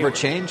going Does that anywhere. ever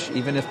change?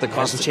 Even if the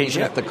cost,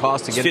 if the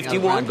cost of getting out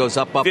of the ground goes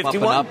up and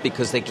up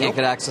because they can't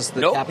get access to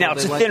the capital? Now,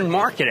 it's a thin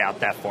market out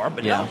that far,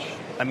 but no.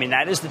 I mean,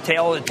 that is the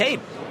tail of the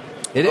tape.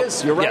 It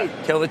is. You're right.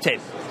 Yeah, tail of the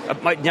tape.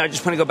 Now, I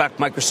just want to go back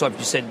to Microsoft.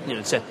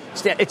 You said,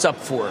 it's up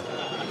 4.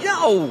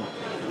 No,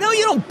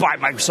 you don't buy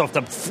Microsoft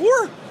up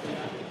 4.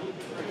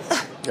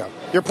 Yeah.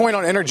 Your point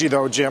on energy,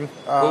 though, Jim.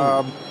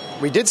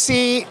 We did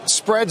see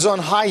spreads on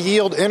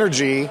high-yield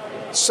energy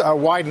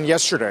widen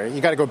yesterday.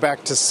 You got to go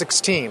back to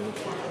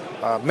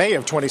May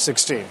of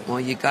 2016. Well,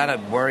 you got to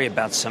worry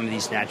about some of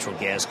these natural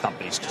gas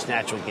companies because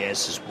natural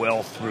gas is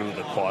well through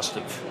the cost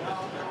of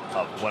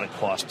what it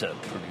costs to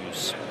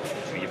produce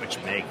what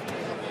you make.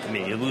 I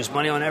mean, you lose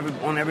money on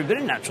every bit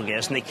of natural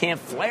gas, and they can't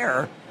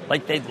flare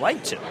like they'd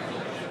like to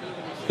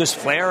because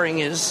flaring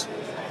is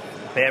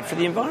bad for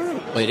the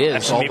environment. Well, it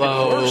is,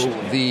 although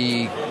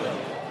the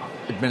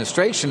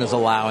administration is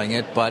allowing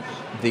it, but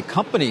the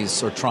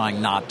companies are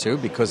trying not to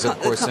because, of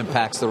course,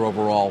 impacts their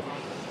overall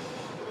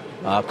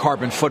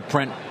carbon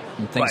footprint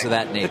and things of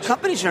that nature. The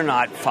companies are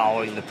not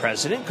following the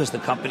president because the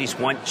companies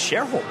want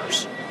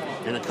shareholders.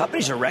 And the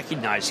companies are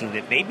recognizing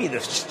that maybe the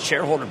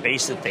shareholder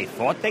base that they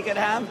thought they could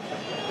have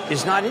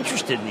is not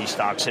interested in these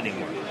stocks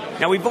anymore.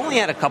 Now, we've only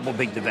had a couple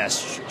big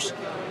divestitures.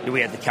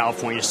 We had the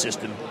California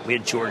system. We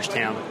had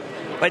Georgetown.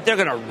 But they're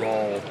going to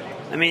roll.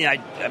 I mean,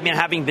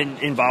 having been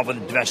involved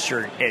with the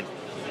divestiture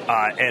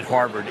at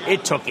Harvard,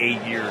 it took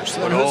 8 years.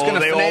 But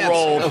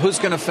who's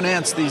going to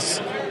finance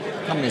these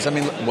companies? I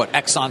mean, what,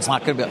 Exxon's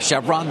not going to be able,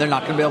 Chevron, they're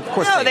not going to be able, of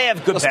course. No, they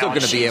have good balance still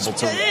going to be able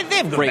to they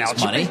have good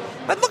raise money.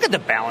 But look at the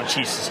balance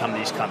sheets of some of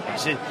these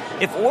companies.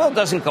 If oil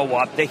doesn't go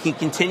up, they can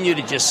continue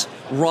to just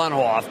run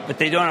off, but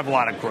they don't have a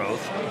lot of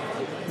growth.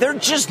 They're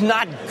just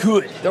not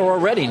good. They're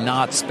already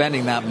not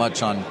spending that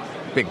much on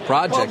big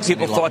projects. Well,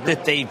 people thought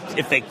that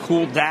if they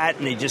cooled that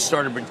and they just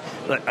started with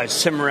a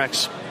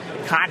Cimarex,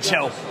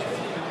 Concho.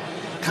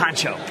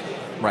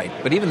 Right,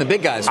 but even the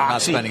big guys are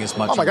not spending as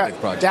much on big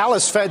projects.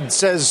 Dallas Fed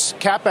says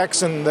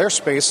CapEx in their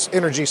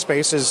energy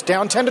space, is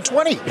down 10 to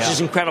 20. Which is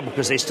incredible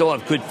because they still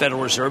have good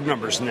Federal Reserve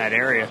numbers in that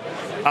area.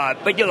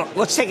 But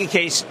let's take a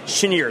case,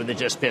 Cheniere, that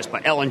just passed by,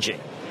 LNG.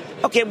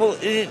 Okay, well,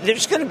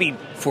 there's going to be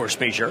force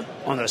majeure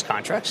on those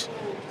contracts.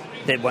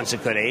 They once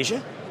it go to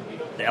Asia,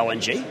 the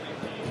LNG.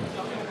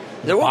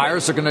 The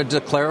buyers are going to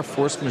declare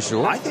force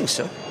majeure? I think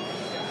so.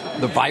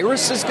 The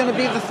virus is going to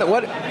be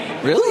what?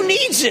 Really? Who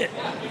needs it?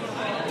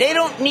 They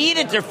don't need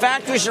it. Their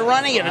factories are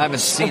running it. I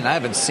haven't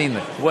seen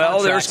the.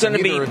 Well, there's going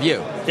to be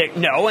review.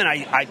 No, and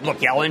I look.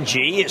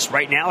 LNG is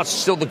right now. It's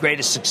still the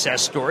greatest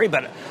success story,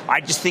 but I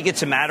just think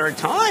it's a matter of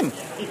time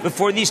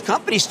before these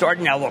companies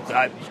start. Now, look,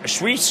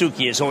 Sri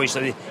Suki is always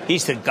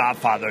he's the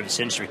godfather of this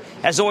industry.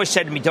 Has always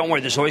said to me, "Don't worry,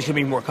 there's always going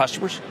to be more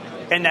customers,"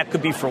 and that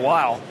could be for a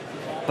while.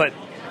 But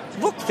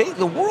look,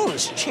 the world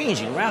is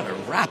changing rather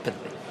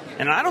rapidly,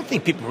 and I don't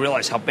think people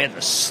realize how bad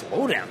the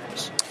slowdown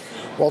is.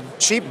 Well,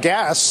 cheap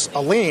gas,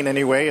 lean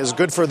anyway, is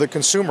good for the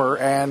consumer,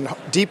 and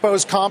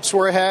Depot's comps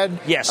were ahead.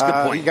 Yes, good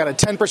point. You got a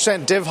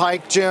 10% div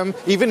hike, Jim.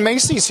 Even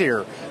Macy's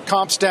here.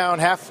 Comps down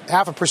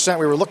half a percent.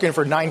 We were looking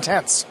for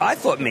 0.9. I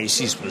thought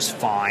Macy's was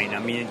fine. I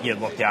mean,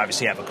 look, they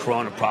obviously have a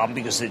Corona problem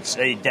because it's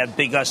that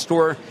big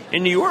store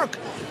in New York.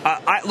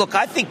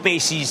 I think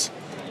Macy's,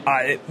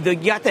 they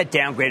got that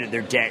downgrade of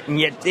their debt, and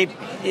yet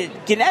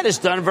Gannett has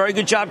done a very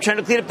good job trying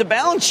to clean up the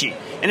balance sheet.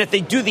 And if they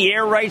do the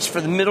air rights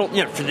for the middle,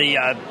 for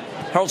the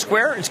Herald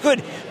Square, it's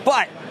good.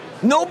 But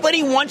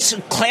nobody wants a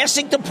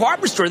classic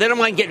department store. They don't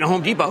mind getting a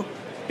Home Depot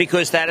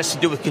because that has to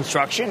do with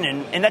construction,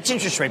 and that's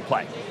interest rate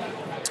play.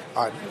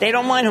 They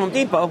don't mind Home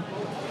Depot,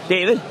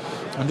 David.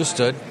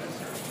 Understood.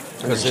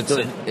 Because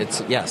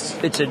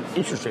it's an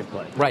interest rate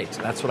play. Right.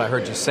 That's what I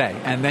heard you say.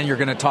 And then you're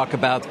going to talk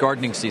about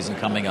gardening season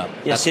coming up.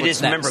 Yes, it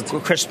is. Next.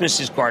 Remember, Christmas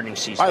is gardening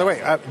season. By the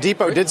way,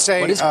 Depot did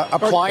say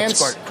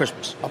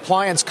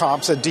appliance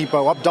comps at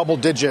Depot up double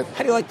digit. How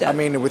do you like that? I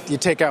mean, you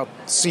take out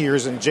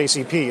Sears and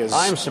JCP.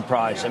 I'm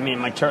surprised. I mean,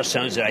 my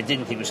Terrasones, I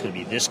didn't think it was going to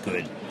be this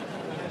good.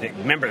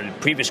 Remember, the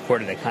previous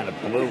quarter, they kind of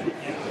blew.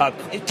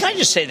 Can I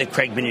just say that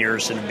Craig Vanier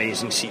is an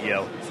amazing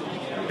CEO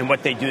and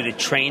what they do to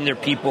train their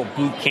people,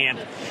 boot camp.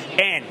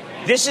 And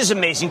this is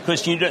amazing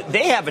because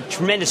they have a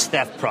tremendous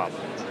theft problem,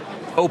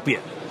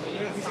 opiate,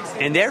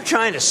 and they're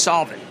trying to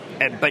solve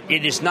it. But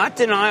it is not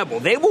deniable.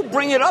 They will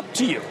bring it up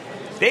to you.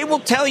 They will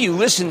tell you,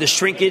 listen, the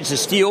shrinkage, the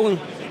stealing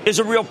is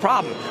a real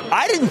problem.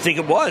 I didn't think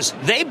it was.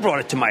 They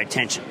brought it to my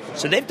attention.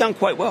 So they've done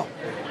quite well.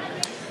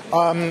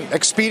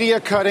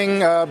 Expedia cutting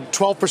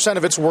 12%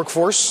 of its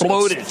workforce.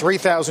 Bloated.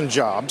 3,000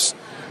 jobs.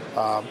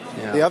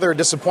 The other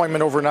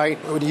disappointment overnight,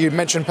 you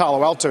mentioned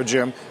Palo Alto,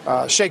 Jim.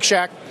 Shake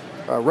Shack.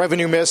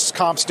 Revenue miss,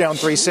 comps down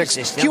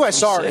 3.6.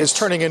 QSR is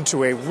turning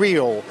into a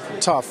real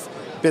tough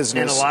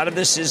business. And a lot of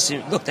this is,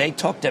 look, they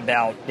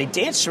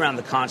danced around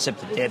the concept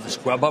that they have this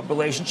Grubhub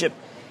relationship.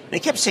 They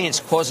kept saying it's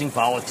causing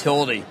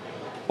volatility.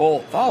 Well,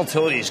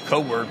 volatility is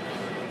code word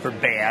for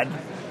bad.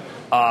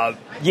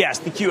 Yes,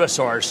 the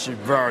QSR is a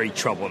very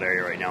troubled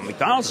area right now.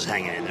 McDonald's is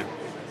hanging in there.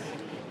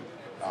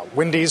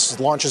 Wendy's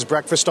launches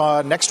breakfast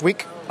next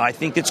week. I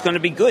think it's going to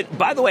be good.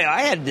 By the way,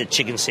 I had the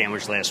chicken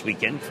sandwich last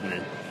weekend from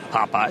the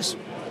Popeyes.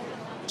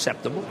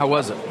 Acceptable. How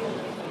was it?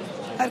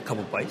 I had a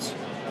couple bites.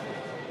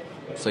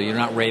 So you're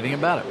not raving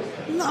about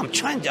it? No,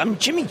 I'm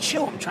Jimmy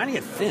Chill. I'm trying to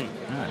get thin.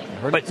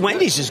 Right, but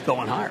Wendy's is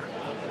going higher.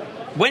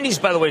 Wendy's,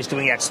 by the way, is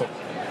doing excellent.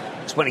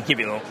 Just want to give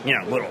you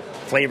a little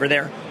flavor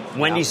there.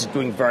 Wendy's is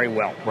doing very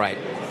well. Right.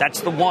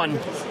 That's the one,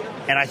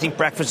 and I think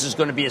breakfast is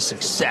going to be a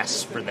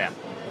success for them.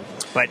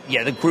 But,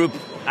 yeah, the group,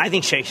 I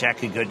think Shake Shack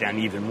could go down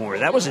even more.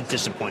 That was a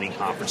disappointing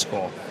conference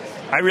call.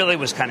 I really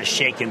was kind of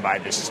shaken by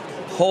this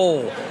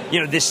whole,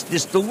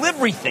 this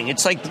delivery thing.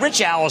 It's like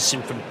Rich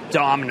Allison from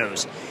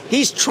Domino's.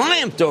 He's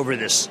triumphed over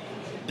this,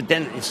 but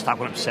then the stock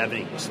went up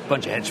 70. A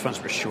bunch of hedge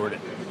funds were shorted.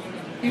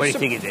 What do you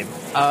think, David?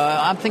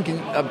 I'm thinking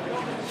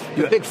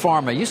big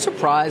pharma. You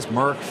surprised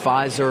Merck,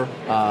 Pfizer,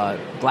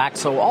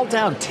 Glaxo, all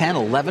down 10,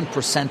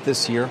 11%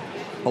 this year?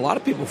 A lot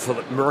of people feel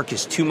that Merck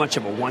is too much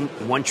of a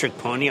one-trick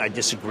pony. I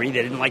disagree.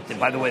 They didn't like the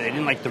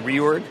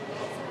reorg.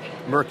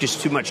 Merck is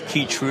too much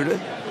Keytruda.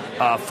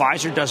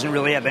 Pfizer doesn't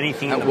really have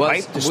anything in the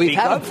pipe to speak of. We've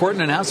had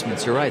important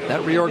announcements. You're right.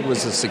 That reorg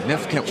was a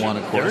significant one,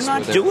 of course. They're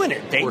not doing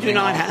it. They do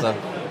not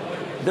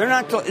have. They're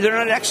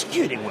not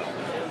executing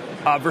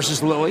well.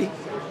 Versus Lilly,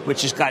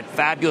 which has got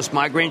fabulous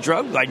migraine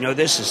drug. I know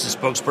this as the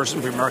spokesperson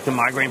for the American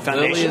Migraine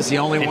Foundation. Lilly is the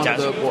only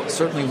one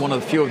certainly one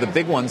of the few of the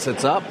big ones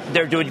that's up.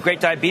 They're doing great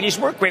diabetes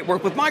work, great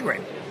work with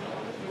migraine.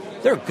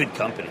 They're a good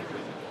company.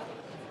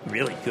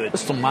 Really good.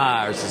 Bristol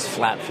Myers is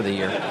flat for the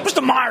year.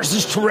 Bristol Myers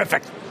is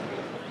terrific.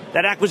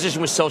 That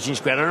acquisition was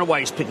Celgene's great. I don't know why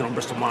he's picking on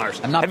Bristol Myers.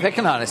 I'm not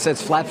picking on it. I said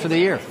it's flat for the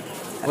year.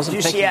 Do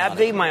you see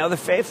AbbVie, my other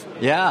fave?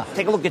 Yeah.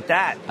 Take a look at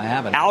that. I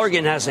haven't.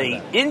 Allergan has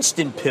an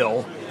instant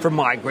pill for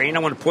migraine.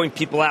 I want to point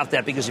people out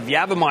that because if you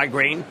have a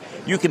migraine,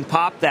 you can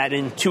pop that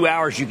in 2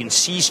 hours. You can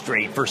see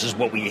straight versus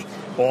what we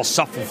all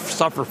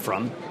suffer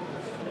from.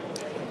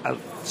 I'm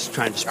just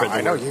trying to spread the word.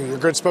 I know. You're a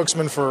good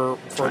spokesman for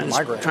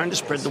migraine. Trying to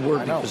spread the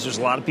word because there's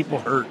a lot of people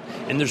hurt,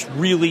 and there's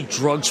really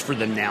drugs for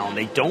them now, and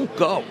they don't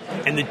go.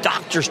 And the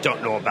doctors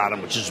don't know about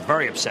them, which is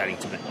very upsetting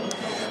to me.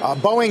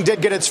 Boeing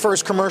did get its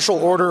first commercial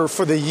order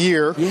for the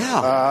year.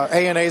 Yeah.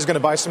 ANA is going to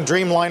buy some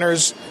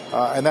Dreamliners,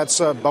 and that's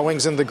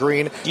Boeing's in the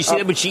green. Do you see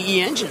that with GE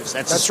engines?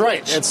 That's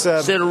right. It's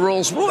instead of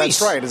Rolls-Royce.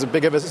 That's right. It's a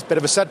bit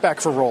of a setback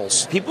for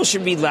Rolls. People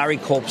should read Larry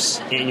Culp's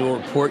annual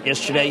report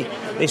yesterday.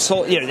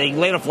 They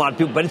laid off a lot of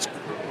people, but it's.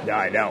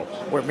 I know.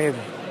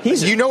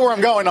 You know where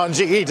I'm going on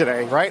GE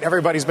today, right?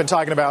 Everybody's been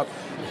talking about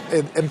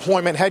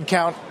employment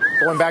headcount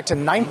going back to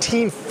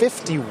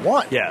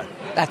 1951. Yeah.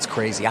 That's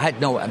crazy.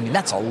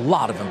 That's a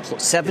lot of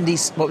employees.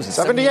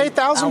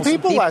 78,000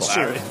 people last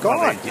year.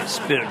 Gone.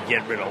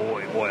 Get rid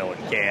of oil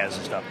and gas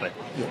and stuff. But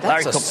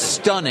that's a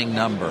stunning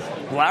number.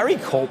 Larry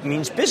Culp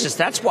means business.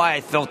 That's why I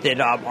felt that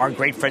our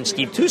great friend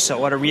Steve Tusa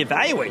ought to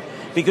reevaluate.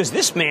 Because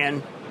this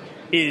man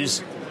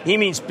he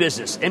means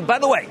business. And by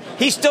the way,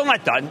 he's still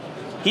not done.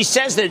 He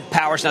says that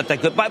power's not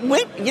that good. But,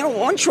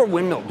 onshore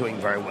windmill doing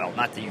very well.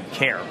 Not that you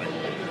care, but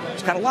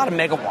it's got a lot of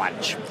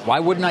megawattage. Why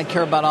wouldn't I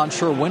care about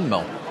onshore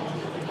windmill?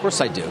 Of course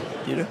I do.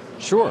 You do?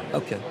 Sure.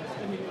 Okay.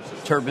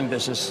 Turbine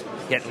business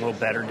getting a little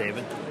better,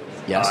 David.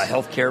 Yes.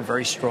 Healthcare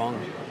very strong,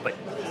 but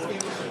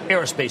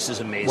aerospace is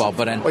amazing. Well,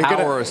 but in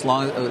power, as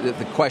long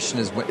the question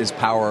is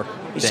power.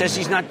 He says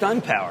he's not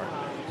done power.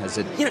 Has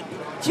it?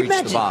 Do you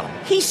imagine? The bottom.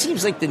 He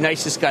seems like the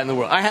nicest guy in the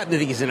world. I happen to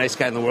think he's the nicest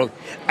guy in the world.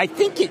 I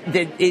think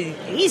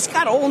he's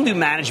got a whole new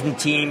management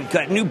team,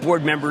 got new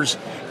board members.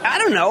 I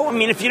don't know. I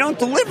mean, if you don't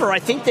deliver, I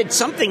think that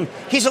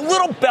he's a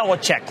little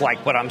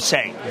Belichick-like, what I'm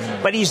saying.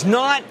 But he's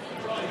not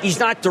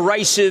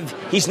derisive.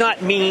 He's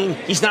not mean.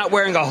 He's not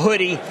wearing a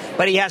hoodie.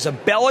 But he has a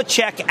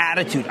Belichick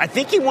attitude. I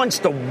think he wants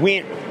to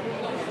win.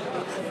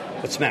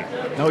 What's the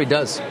matter? No, he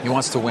does. He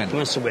wants to win. He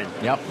wants to win.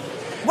 Yep.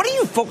 What are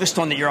you focused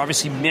on that you're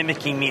obviously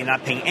mimicking me and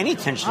not paying any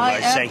attention to what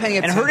I say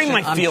and hurting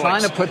my feelings?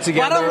 I'm trying to put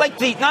together. Not unlike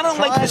the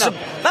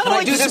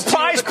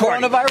surprise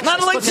party. Not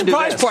unlike the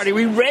surprise party.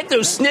 We read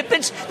those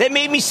snippets that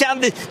made me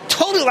sound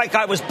totally like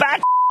I was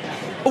bad.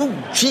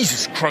 Oh,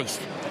 Jesus Christ!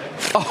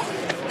 Oh.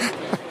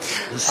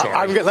 I'm sorry.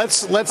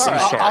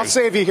 I'll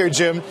save you here,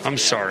 Jim. I'm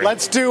sorry.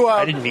 Let's do.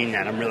 I didn't mean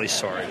that. I'm really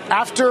sorry.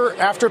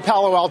 After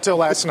Palo Alto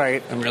last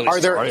night, are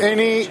there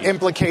any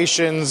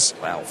implications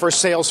for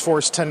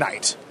Salesforce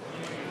tonight?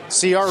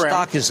 CRM.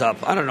 Stock is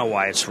up. I don't know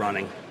why it's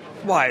running.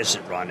 Why is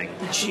it running?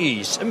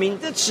 Jeez. I mean,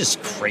 that's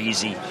just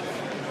crazy.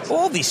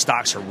 All these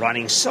stocks are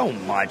running so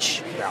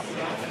much. Yeah.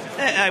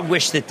 I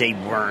wish that they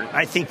weren't.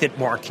 I think that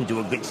Mark can do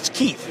a good... It's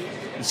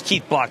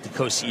Keith Block, the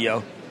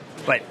co-CEO.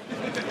 But,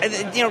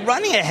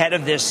 running ahead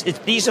of this,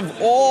 these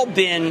have all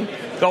been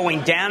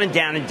going down and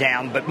down and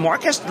down. But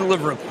Mark has to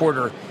deliver a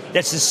quarter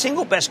that's the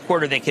single best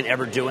quarter they can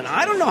ever do. And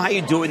I don't know how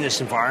you do it in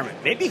this environment.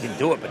 Maybe you can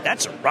do it, but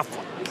that's a rough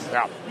one.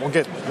 Yeah, we'll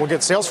get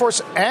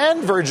Salesforce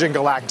and Virgin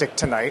Galactic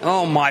tonight.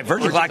 Oh my!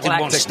 Virgin Galactic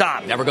won't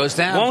stop. Never goes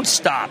down. Won't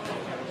stop.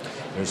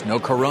 There's no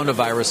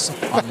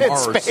coronavirus on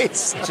Mars.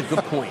 Space. That's a good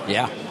point.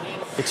 Yeah,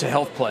 it's a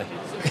health play. I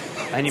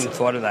hadn't even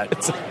thought of that.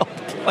 It's a health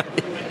play.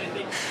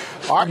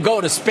 I'm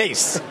going to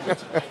space.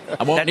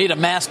 I won't need a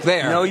mask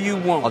there. No, you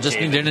won't. I'll just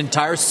need an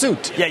entire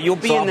suit. Yeah, you'll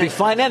be. I'll be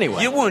fine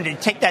anyway. You won't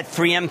take that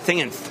 3M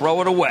thing and throw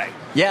it away.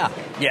 Yeah,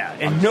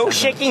 and no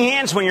shaking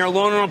hands when you're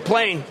alone on a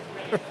plane.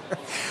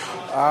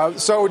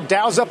 So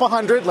Dow's up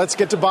 100. Let's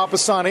get to Bob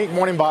Pisani. Good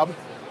morning, Bob.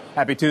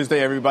 Happy Tuesday,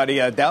 everybody.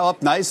 Dow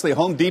up nicely.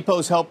 Home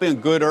Depot's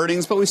helping, good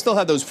earnings, but we still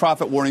have those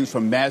profit warnings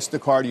from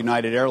Mastercard,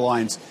 United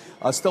Airlines,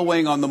 still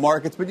weighing on the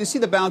markets. But you see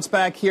the bounce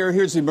back here.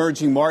 Here's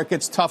emerging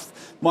markets.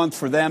 Tough month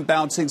for them,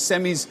 bouncing.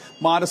 Semis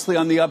modestly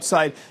on the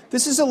upside.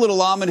 This is a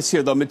little ominous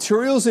here, though.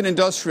 Materials and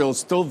industrials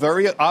still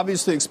very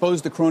obviously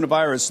exposed to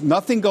coronavirus.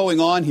 Nothing going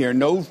on here.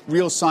 No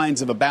real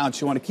signs of a bounce.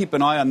 You want to keep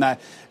an eye on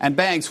that. And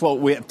banks, well,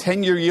 we have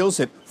 10-year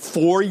yields at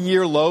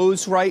 4-year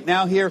lows right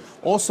now here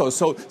also.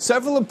 So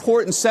several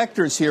important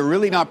sectors here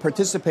really not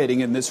participating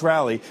in this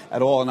rally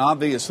at all. And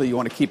obviously you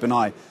want to keep an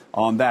eye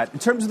on that. In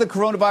terms of the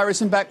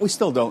coronavirus impact, we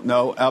still don't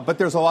know, but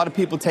there's a lot of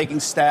people taking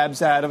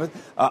stabs out of it.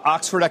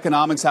 Oxford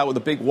Economics out with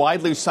a big,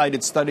 widely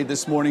cited study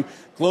this morning.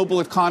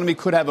 Global economy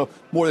could have a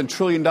more than $1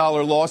 trillion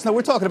loss. Now,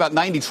 we're talking about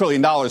 $90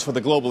 trillion for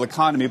the global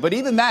economy, but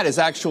even that is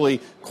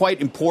actually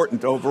quite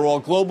important overall.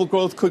 Global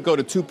growth could go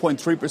to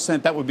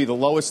 2.3%. That would be the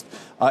lowest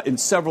in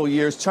several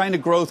years. China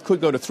growth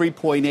could go to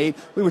 3.8%.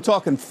 We were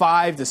talking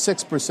 5 to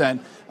 6%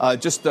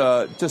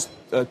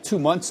 just 2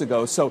 months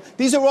ago. So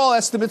these are all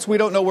estimates. We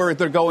don't know where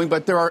they're going,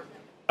 but there are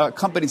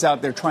companies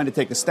out there trying to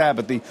take a stab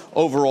at the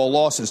overall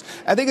losses.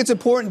 I think it's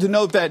important to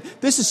note that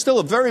this is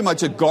still very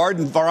much a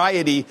garden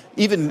variety,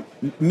 even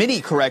mini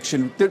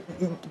correction. The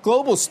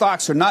global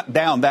stocks are not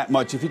down that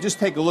much. If you just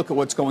take a look at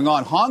what's going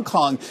on, Hong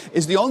Kong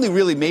is the only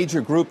really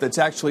major group that's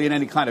actually in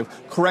any kind of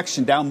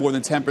correction down more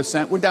than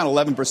 10%. We're down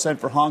 11%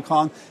 for Hong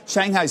Kong.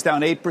 Shanghai's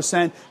down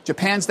 8%.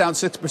 Japan's down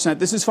 6%.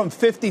 This is from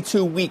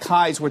 52-week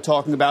highs we're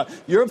talking about.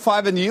 Europe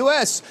 5 and the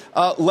U.S.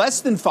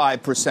 Less than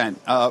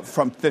 5%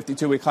 from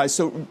 52-week highs.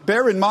 So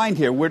bear in mind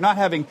here, we're not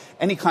having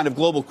any kind of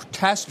global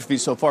catastrophe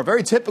so far.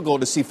 Very typical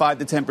to see 5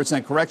 to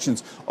 10%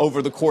 corrections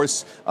over the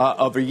course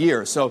of a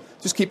year. So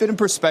just keep it in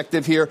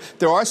perspective here.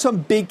 There are some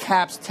big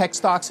caps tech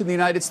stocks in the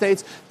United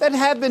States that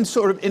have been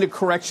sort of in a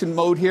correction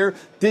mode here.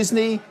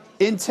 Disney,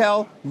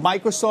 Intel,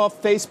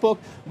 Microsoft, Facebook,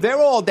 they're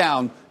all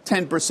down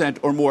 10%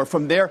 or more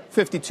from their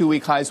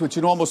 52-week highs, which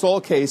in almost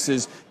all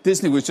cases,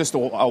 Disney was just a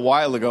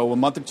while ago, a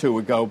month or two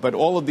ago, but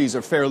all of these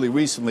are fairly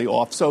recently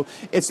off. So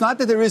it's not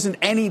that there isn't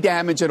any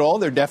damage at all.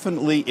 There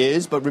definitely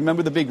is. But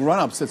remember the big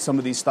run-ups that some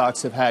of these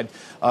stocks have had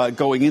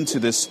going into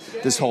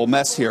this whole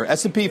mess here.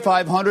 S&P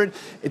 500,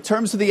 in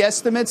terms of the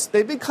estimates,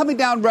 they've been coming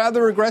down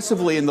rather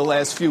aggressively in the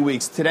last few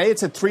weeks. Today,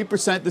 it's at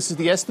 3%. This is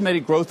the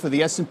estimated growth for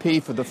the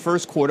S&P for the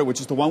first quarter, which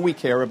is the one we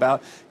care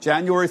about.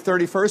 January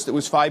 31st, it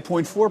was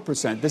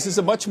 5.4%. This is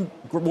a much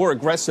more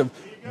aggressive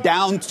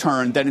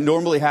downturn than it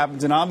normally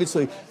happens. And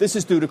obviously, this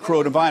is due to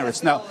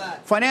coronavirus. Now,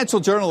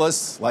 financial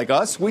journalists like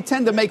us, we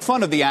tend to make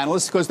fun of the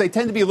analysts because they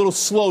tend to be a little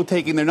slow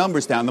taking their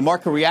numbers down. The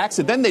market reacts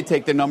and then they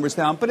take their numbers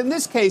down. But in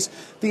this case,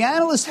 the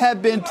analysts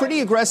have been pretty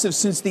aggressive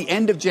since the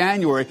end of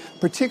January,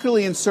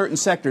 particularly in certain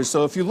sectors.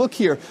 So if you look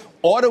here,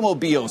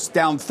 automobiles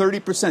down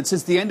 30%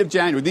 since the end of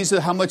January. These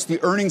are how much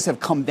the earnings have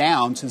come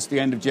down since the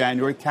end of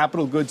January.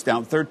 Capital goods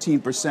down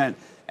 13%.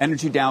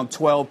 Energy down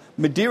 12%,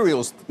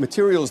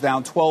 materials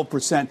down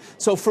 12%.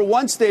 So for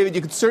once, David,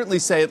 you could certainly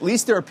say at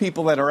least there are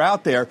people that are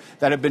out there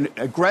that have been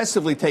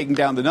aggressively taking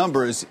down the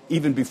numbers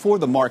even before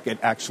the market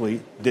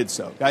actually did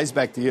so. Guys,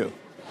 back to you.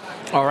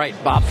 All right,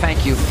 Bob,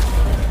 thank you.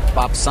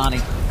 Bob Sani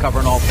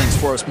covering all things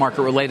for us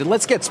market related.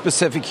 Let's get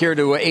specific here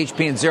to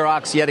HP and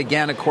Xerox. Yet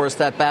again, of course,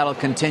 that battle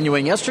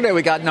continuing. Yesterday,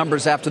 we got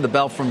numbers after the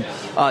bell from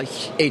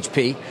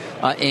HP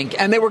Inc.,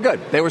 and they were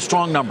good. They were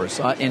strong numbers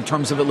in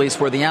terms of at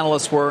least where the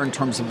analysts were, in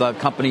terms of the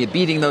company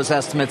beating those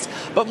estimates.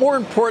 But more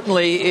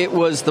importantly, it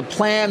was the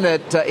plan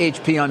that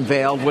HP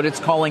unveiled, what it's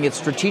calling its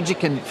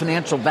strategic and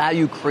financial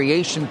value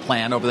creation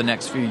plan over the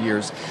next few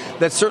years,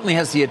 that certainly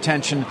has the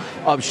attention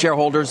of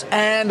shareholders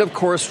and, of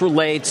course,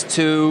 relates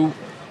to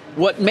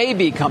what may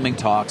be coming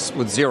talks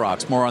with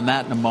Xerox. More on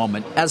that in a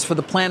moment. As for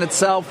the plan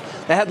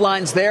itself, the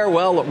headlines there,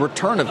 well, a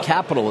return of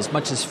capital as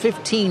much as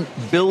 $15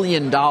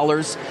 billion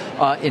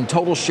in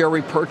total share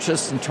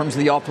repurchase in terms of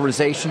the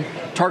authorization,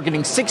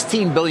 targeting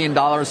 $16 billion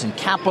in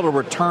capital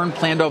return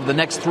planned over the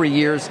next 3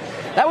 years.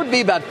 That would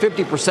be about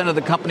 50% of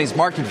the company's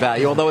market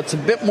value, although it's a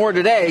bit more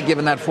today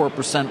given that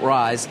 4%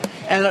 rise.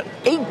 And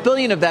 $8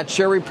 billion of that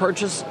share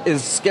repurchase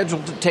is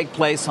scheduled to take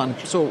place on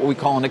what we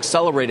call an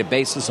accelerated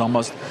basis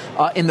almost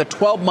in the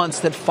 12 months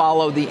that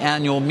follow the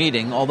annual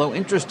meeting, although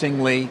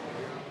interestingly,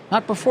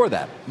 not before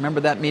that.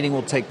 Remember, that meeting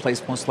will take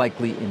place most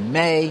likely in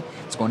May.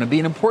 It's going to be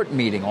an important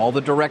meeting. All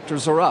the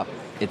directors are up.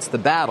 It's the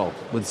battle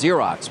with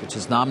Xerox, which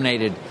is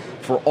nominated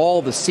for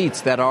all the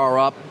seats that are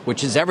up,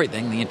 which is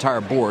everything, the entire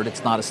board.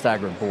 It's not a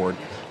staggered board,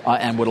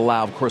 and would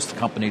allow, of course, the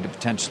company to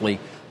potentially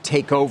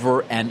take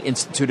over and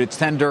institute its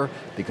tender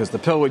because the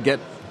pill would get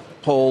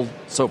pulled,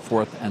 so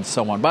forth and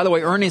so on. By the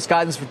way, earnings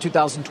guidance for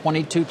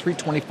 2022,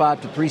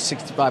 $3.25 to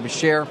 $3.65 a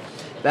share.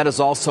 That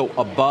is also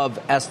above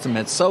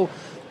estimates. So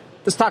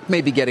the stock may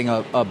be getting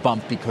a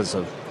bump because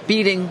of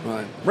beating,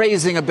 right,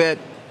 raising a bit,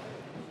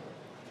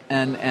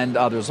 and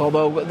others,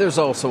 although there's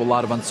also a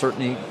lot of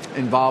uncertainty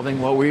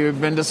involving what we've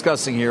been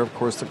discussing here, of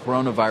course, the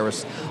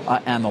coronavirus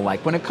and the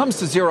like. When it comes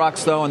to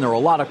Xerox, though, and there were a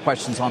lot of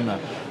questions on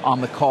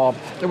the call,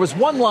 there was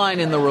one line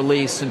in the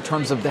release in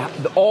terms of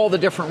all the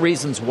different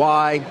reasons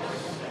why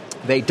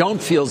They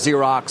don't feel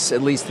Xerox,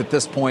 at least at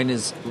this point,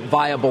 is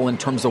viable in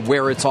terms of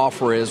where its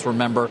offer is.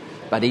 Remember,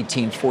 about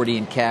 $18.40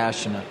 in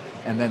cash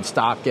and then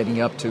stock getting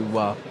up to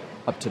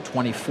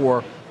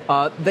 24.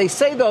 They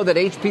say, though, that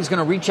HP is going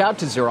to reach out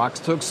to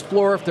Xerox to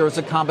explore if there is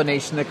a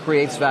combination that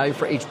creates value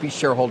for HP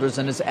shareholders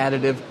and is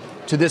additive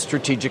to this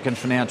strategic and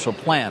financial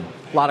plan.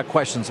 A lot of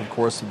questions, of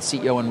course, with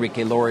CEO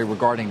Enrique Lori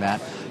regarding that.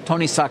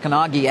 Tony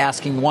Sacconaghi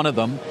asking one of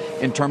them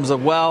in terms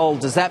of, well,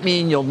 does that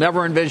mean you'll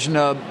never envision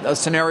a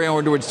scenario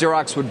under which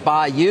Xerox would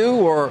buy you,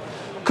 or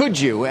could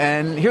you?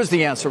 And here's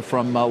the answer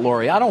from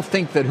Lori. I don't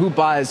think that who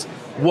buys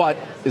what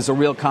is a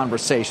real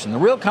conversation. The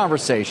real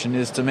conversation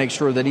is to make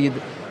sure that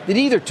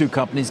either two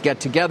companies get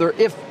together.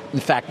 If, in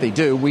fact, they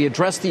do, we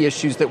address the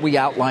issues that we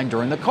outlined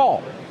during the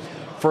call.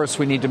 First,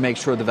 we need to make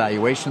sure the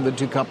valuation of the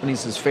two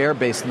companies is fair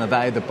based on the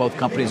value that both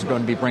companies are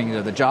going to be bringing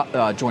to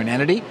the joint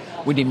entity.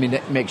 We need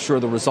to make sure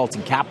the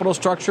resulting capital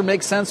structure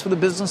makes sense for the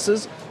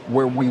businesses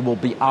where we will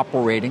be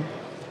operating.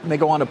 And they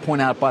go on to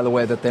point out, by the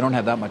way, that they don't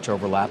have that much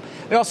overlap.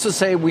 They also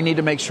say we need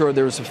to make sure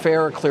there's a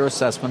fair, clear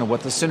assessment of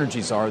what the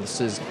synergies are.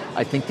 This is,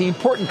 I think, the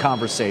important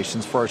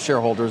conversations for our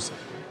shareholders.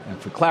 And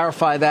if we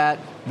clarify that,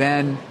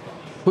 then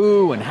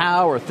who and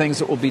how are things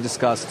that will be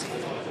discussed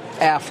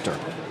after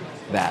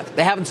that.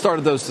 They haven't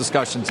started those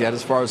discussions yet,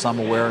 as far as I'm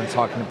aware, and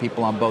talking to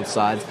people on both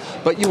sides.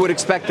 But you would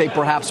expect they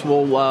perhaps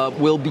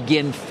will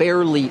begin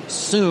fairly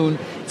soon.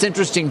 It's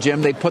interesting,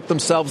 Jim. They put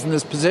themselves in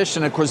this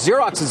position. Of course,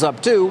 Xerox is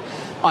up too,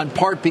 on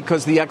part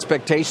because the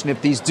expectation,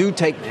 if these do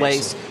take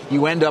place,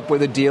 you end up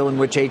with a deal in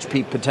which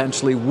HP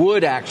potentially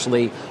would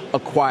actually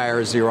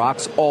acquire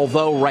Xerox.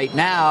 Although right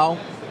now,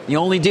 the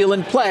only deal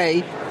in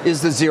play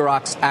is the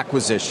Xerox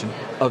acquisition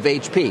of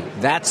HP.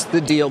 That's the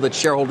deal that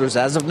shareholders,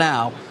 as of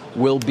now,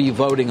 will be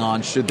voting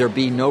on should there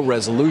be no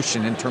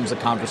resolution in terms of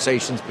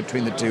conversations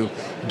between the two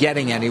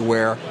getting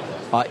anywhere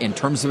in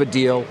terms of a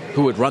deal,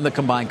 who would run the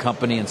combined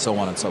company, and so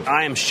on and so forth.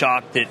 I am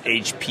shocked that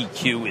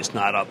HPQ is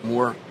not up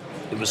more.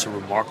 It was a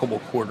remarkable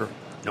quarter.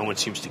 No one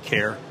seems to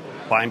care.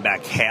 Buying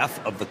back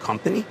half of the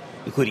company,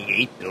 including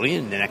 $8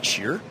 billion in the next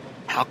year.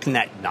 How can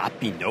that not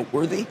be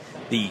noteworthy?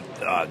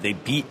 They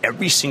beat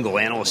every single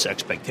analyst's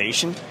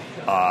expectation.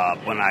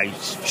 When I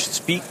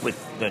speak with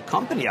the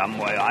company,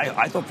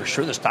 I thought for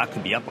sure the stock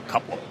could be up a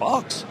couple of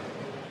bucks.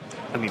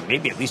 I mean,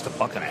 maybe at least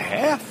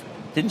 $1.50.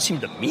 Didn't seem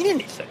to mean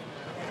anything.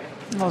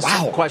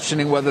 Wow.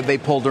 Questioning whether they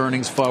pulled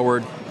earnings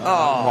forward,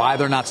 why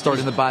they're not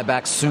starting the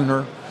buyback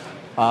sooner.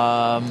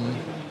 Wow.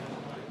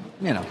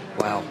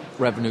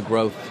 Revenue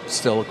growth,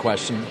 still a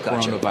question.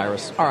 Gotcha.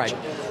 Coronavirus. All right.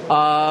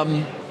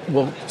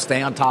 We'll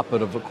stay on top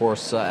of it, of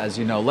course, as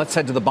you know. Let's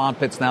head to the bond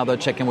pits now, though.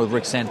 Check in with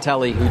Rick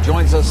Santelli, who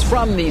joins us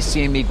from the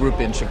CME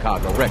Group in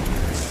Chicago. Rick.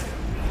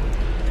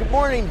 Good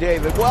morning,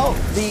 David. Well,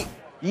 the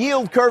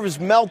yield curve is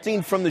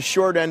melting from the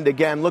short end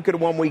again. Look at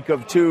 1 week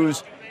of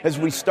twos as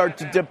we start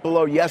to dip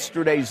below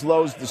yesterday's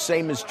lows. The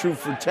same is true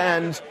for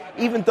tens,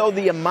 even though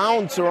the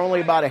amounts are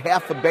only about a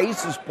half a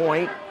basis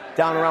point,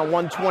 down around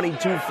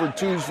 122 for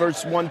twos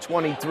versus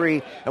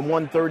 123 and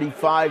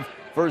 135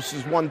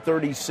 versus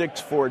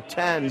 136 for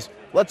tens.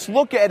 Let's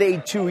look at a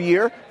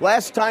 2-year.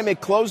 Last time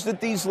it closed at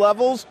these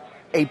levels,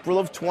 April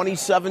of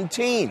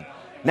 2017.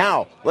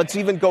 Now, let's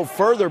even go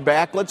further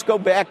back. Let's go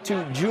back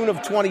to June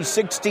of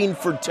 2016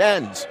 for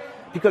tens,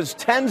 because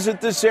tens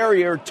at this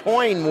area are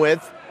toying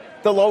with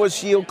the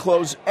lowest yield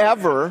close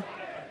ever,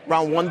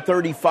 around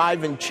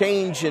 135 and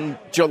change in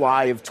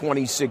July of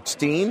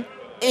 2016,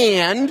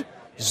 and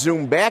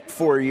zoom back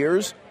 4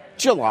 years,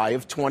 July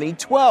of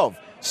 2012,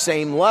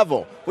 same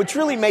level, which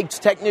really makes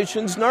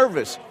technicians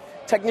nervous.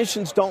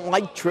 Technicians don't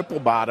like triple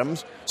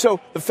bottoms. So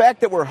the fact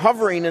that we're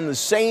hovering in the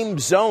same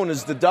zone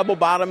as the double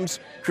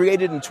bottoms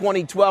created in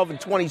 2012 and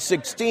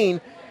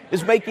 2016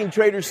 is making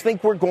traders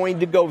think we're going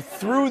to go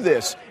through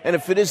this. And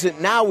if it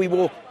isn't now, we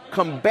will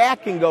come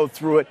back and go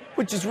through it,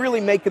 which is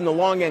really making the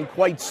long end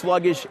quite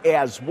sluggish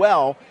as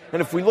well.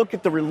 And if we look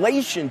at the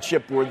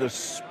relationship or the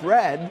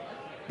spread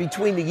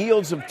between the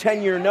yields of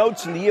 10-year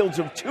notes and the yields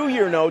of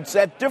 2-year notes,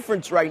 that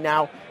difference right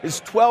now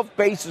is 12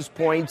 basis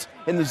points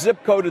in the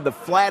zip code of the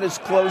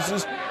flattest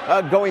closes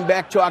going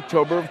back to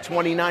October of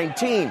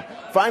 2019.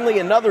 Finally,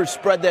 another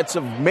spread that's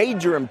of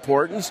major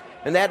importance,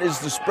 and that is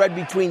the spread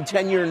between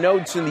 10-year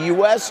notes in the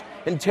U.S.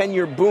 and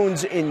 10-year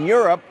boons in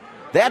Europe.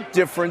 That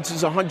difference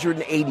is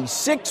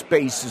 186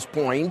 basis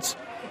points.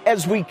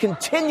 As we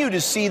continue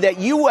to see that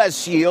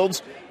U.S.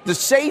 yields, the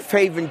safe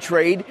haven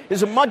trade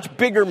is a much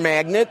bigger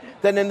magnet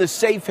than in the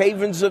safe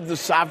havens of the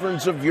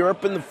sovereigns of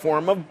Europe in the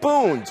form of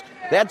boons.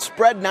 That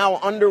spread now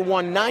under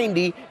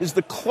 190 is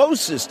the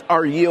closest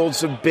our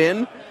yields have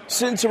been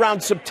since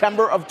around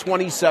September of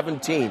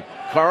 2017.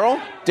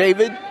 Carl,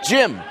 David,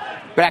 Jim,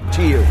 back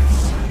to you.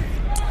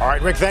 All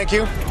right, Rick, thank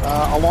you.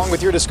 Along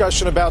with your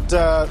discussion about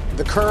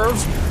the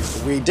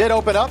curve, we did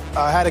open up,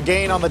 had a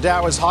gain on the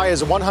Dow as high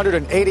as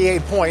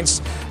 188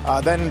 points,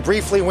 then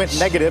briefly went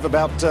negative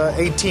about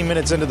 18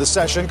 minutes into the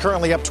session,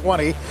 currently up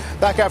 20.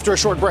 Back after a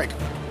short break.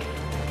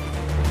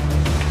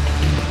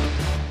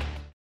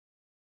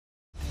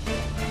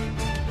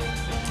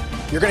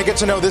 You're going to get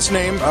to know this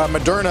name,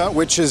 Moderna,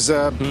 which has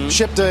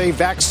shipped a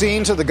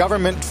vaccine to the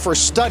government for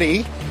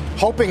study,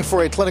 hoping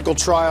for a clinical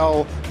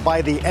trial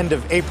by the end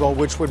of April,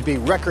 which would be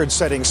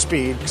record-setting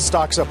speed.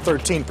 Stocks up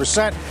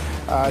 13%,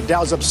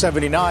 Dow's up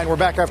 79. We're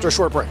back after a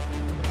short break.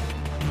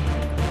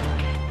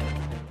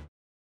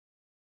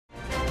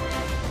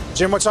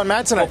 Jim, what's on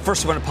Matt tonight? Well,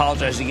 first I want to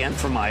apologize again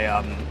for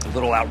my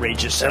little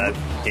outrageous,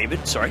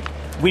 David, sorry.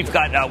 We've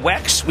got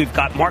Wex, we've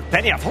got Mark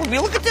Benioff.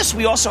 Look at this.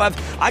 We also have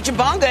Ajay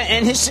Banga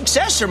and his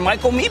successor,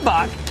 Michael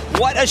Miebach.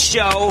 What a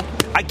show.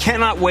 I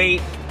cannot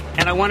wait,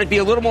 and I want to be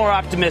a little more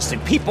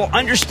optimistic. People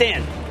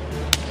understand.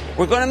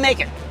 We're going to make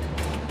it.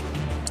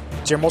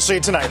 Jim, we'll see you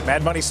tonight.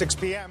 Mad Money, 6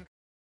 p.m.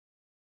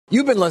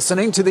 You've been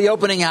listening to the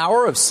opening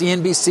hour of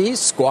CNBC's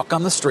Squawk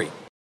on the Street.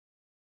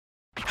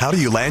 How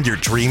do you land your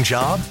dream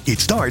job?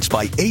 It starts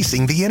by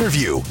acing the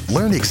interview.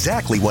 Learn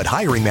exactly what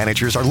hiring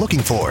managers are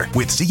looking for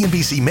with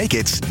CNBC Make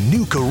It's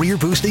new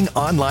career-boosting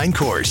online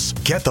course.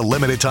 Get the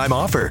limited time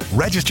offer.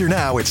 Register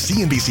now at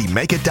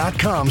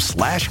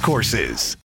cnbcmakeit.com/courses.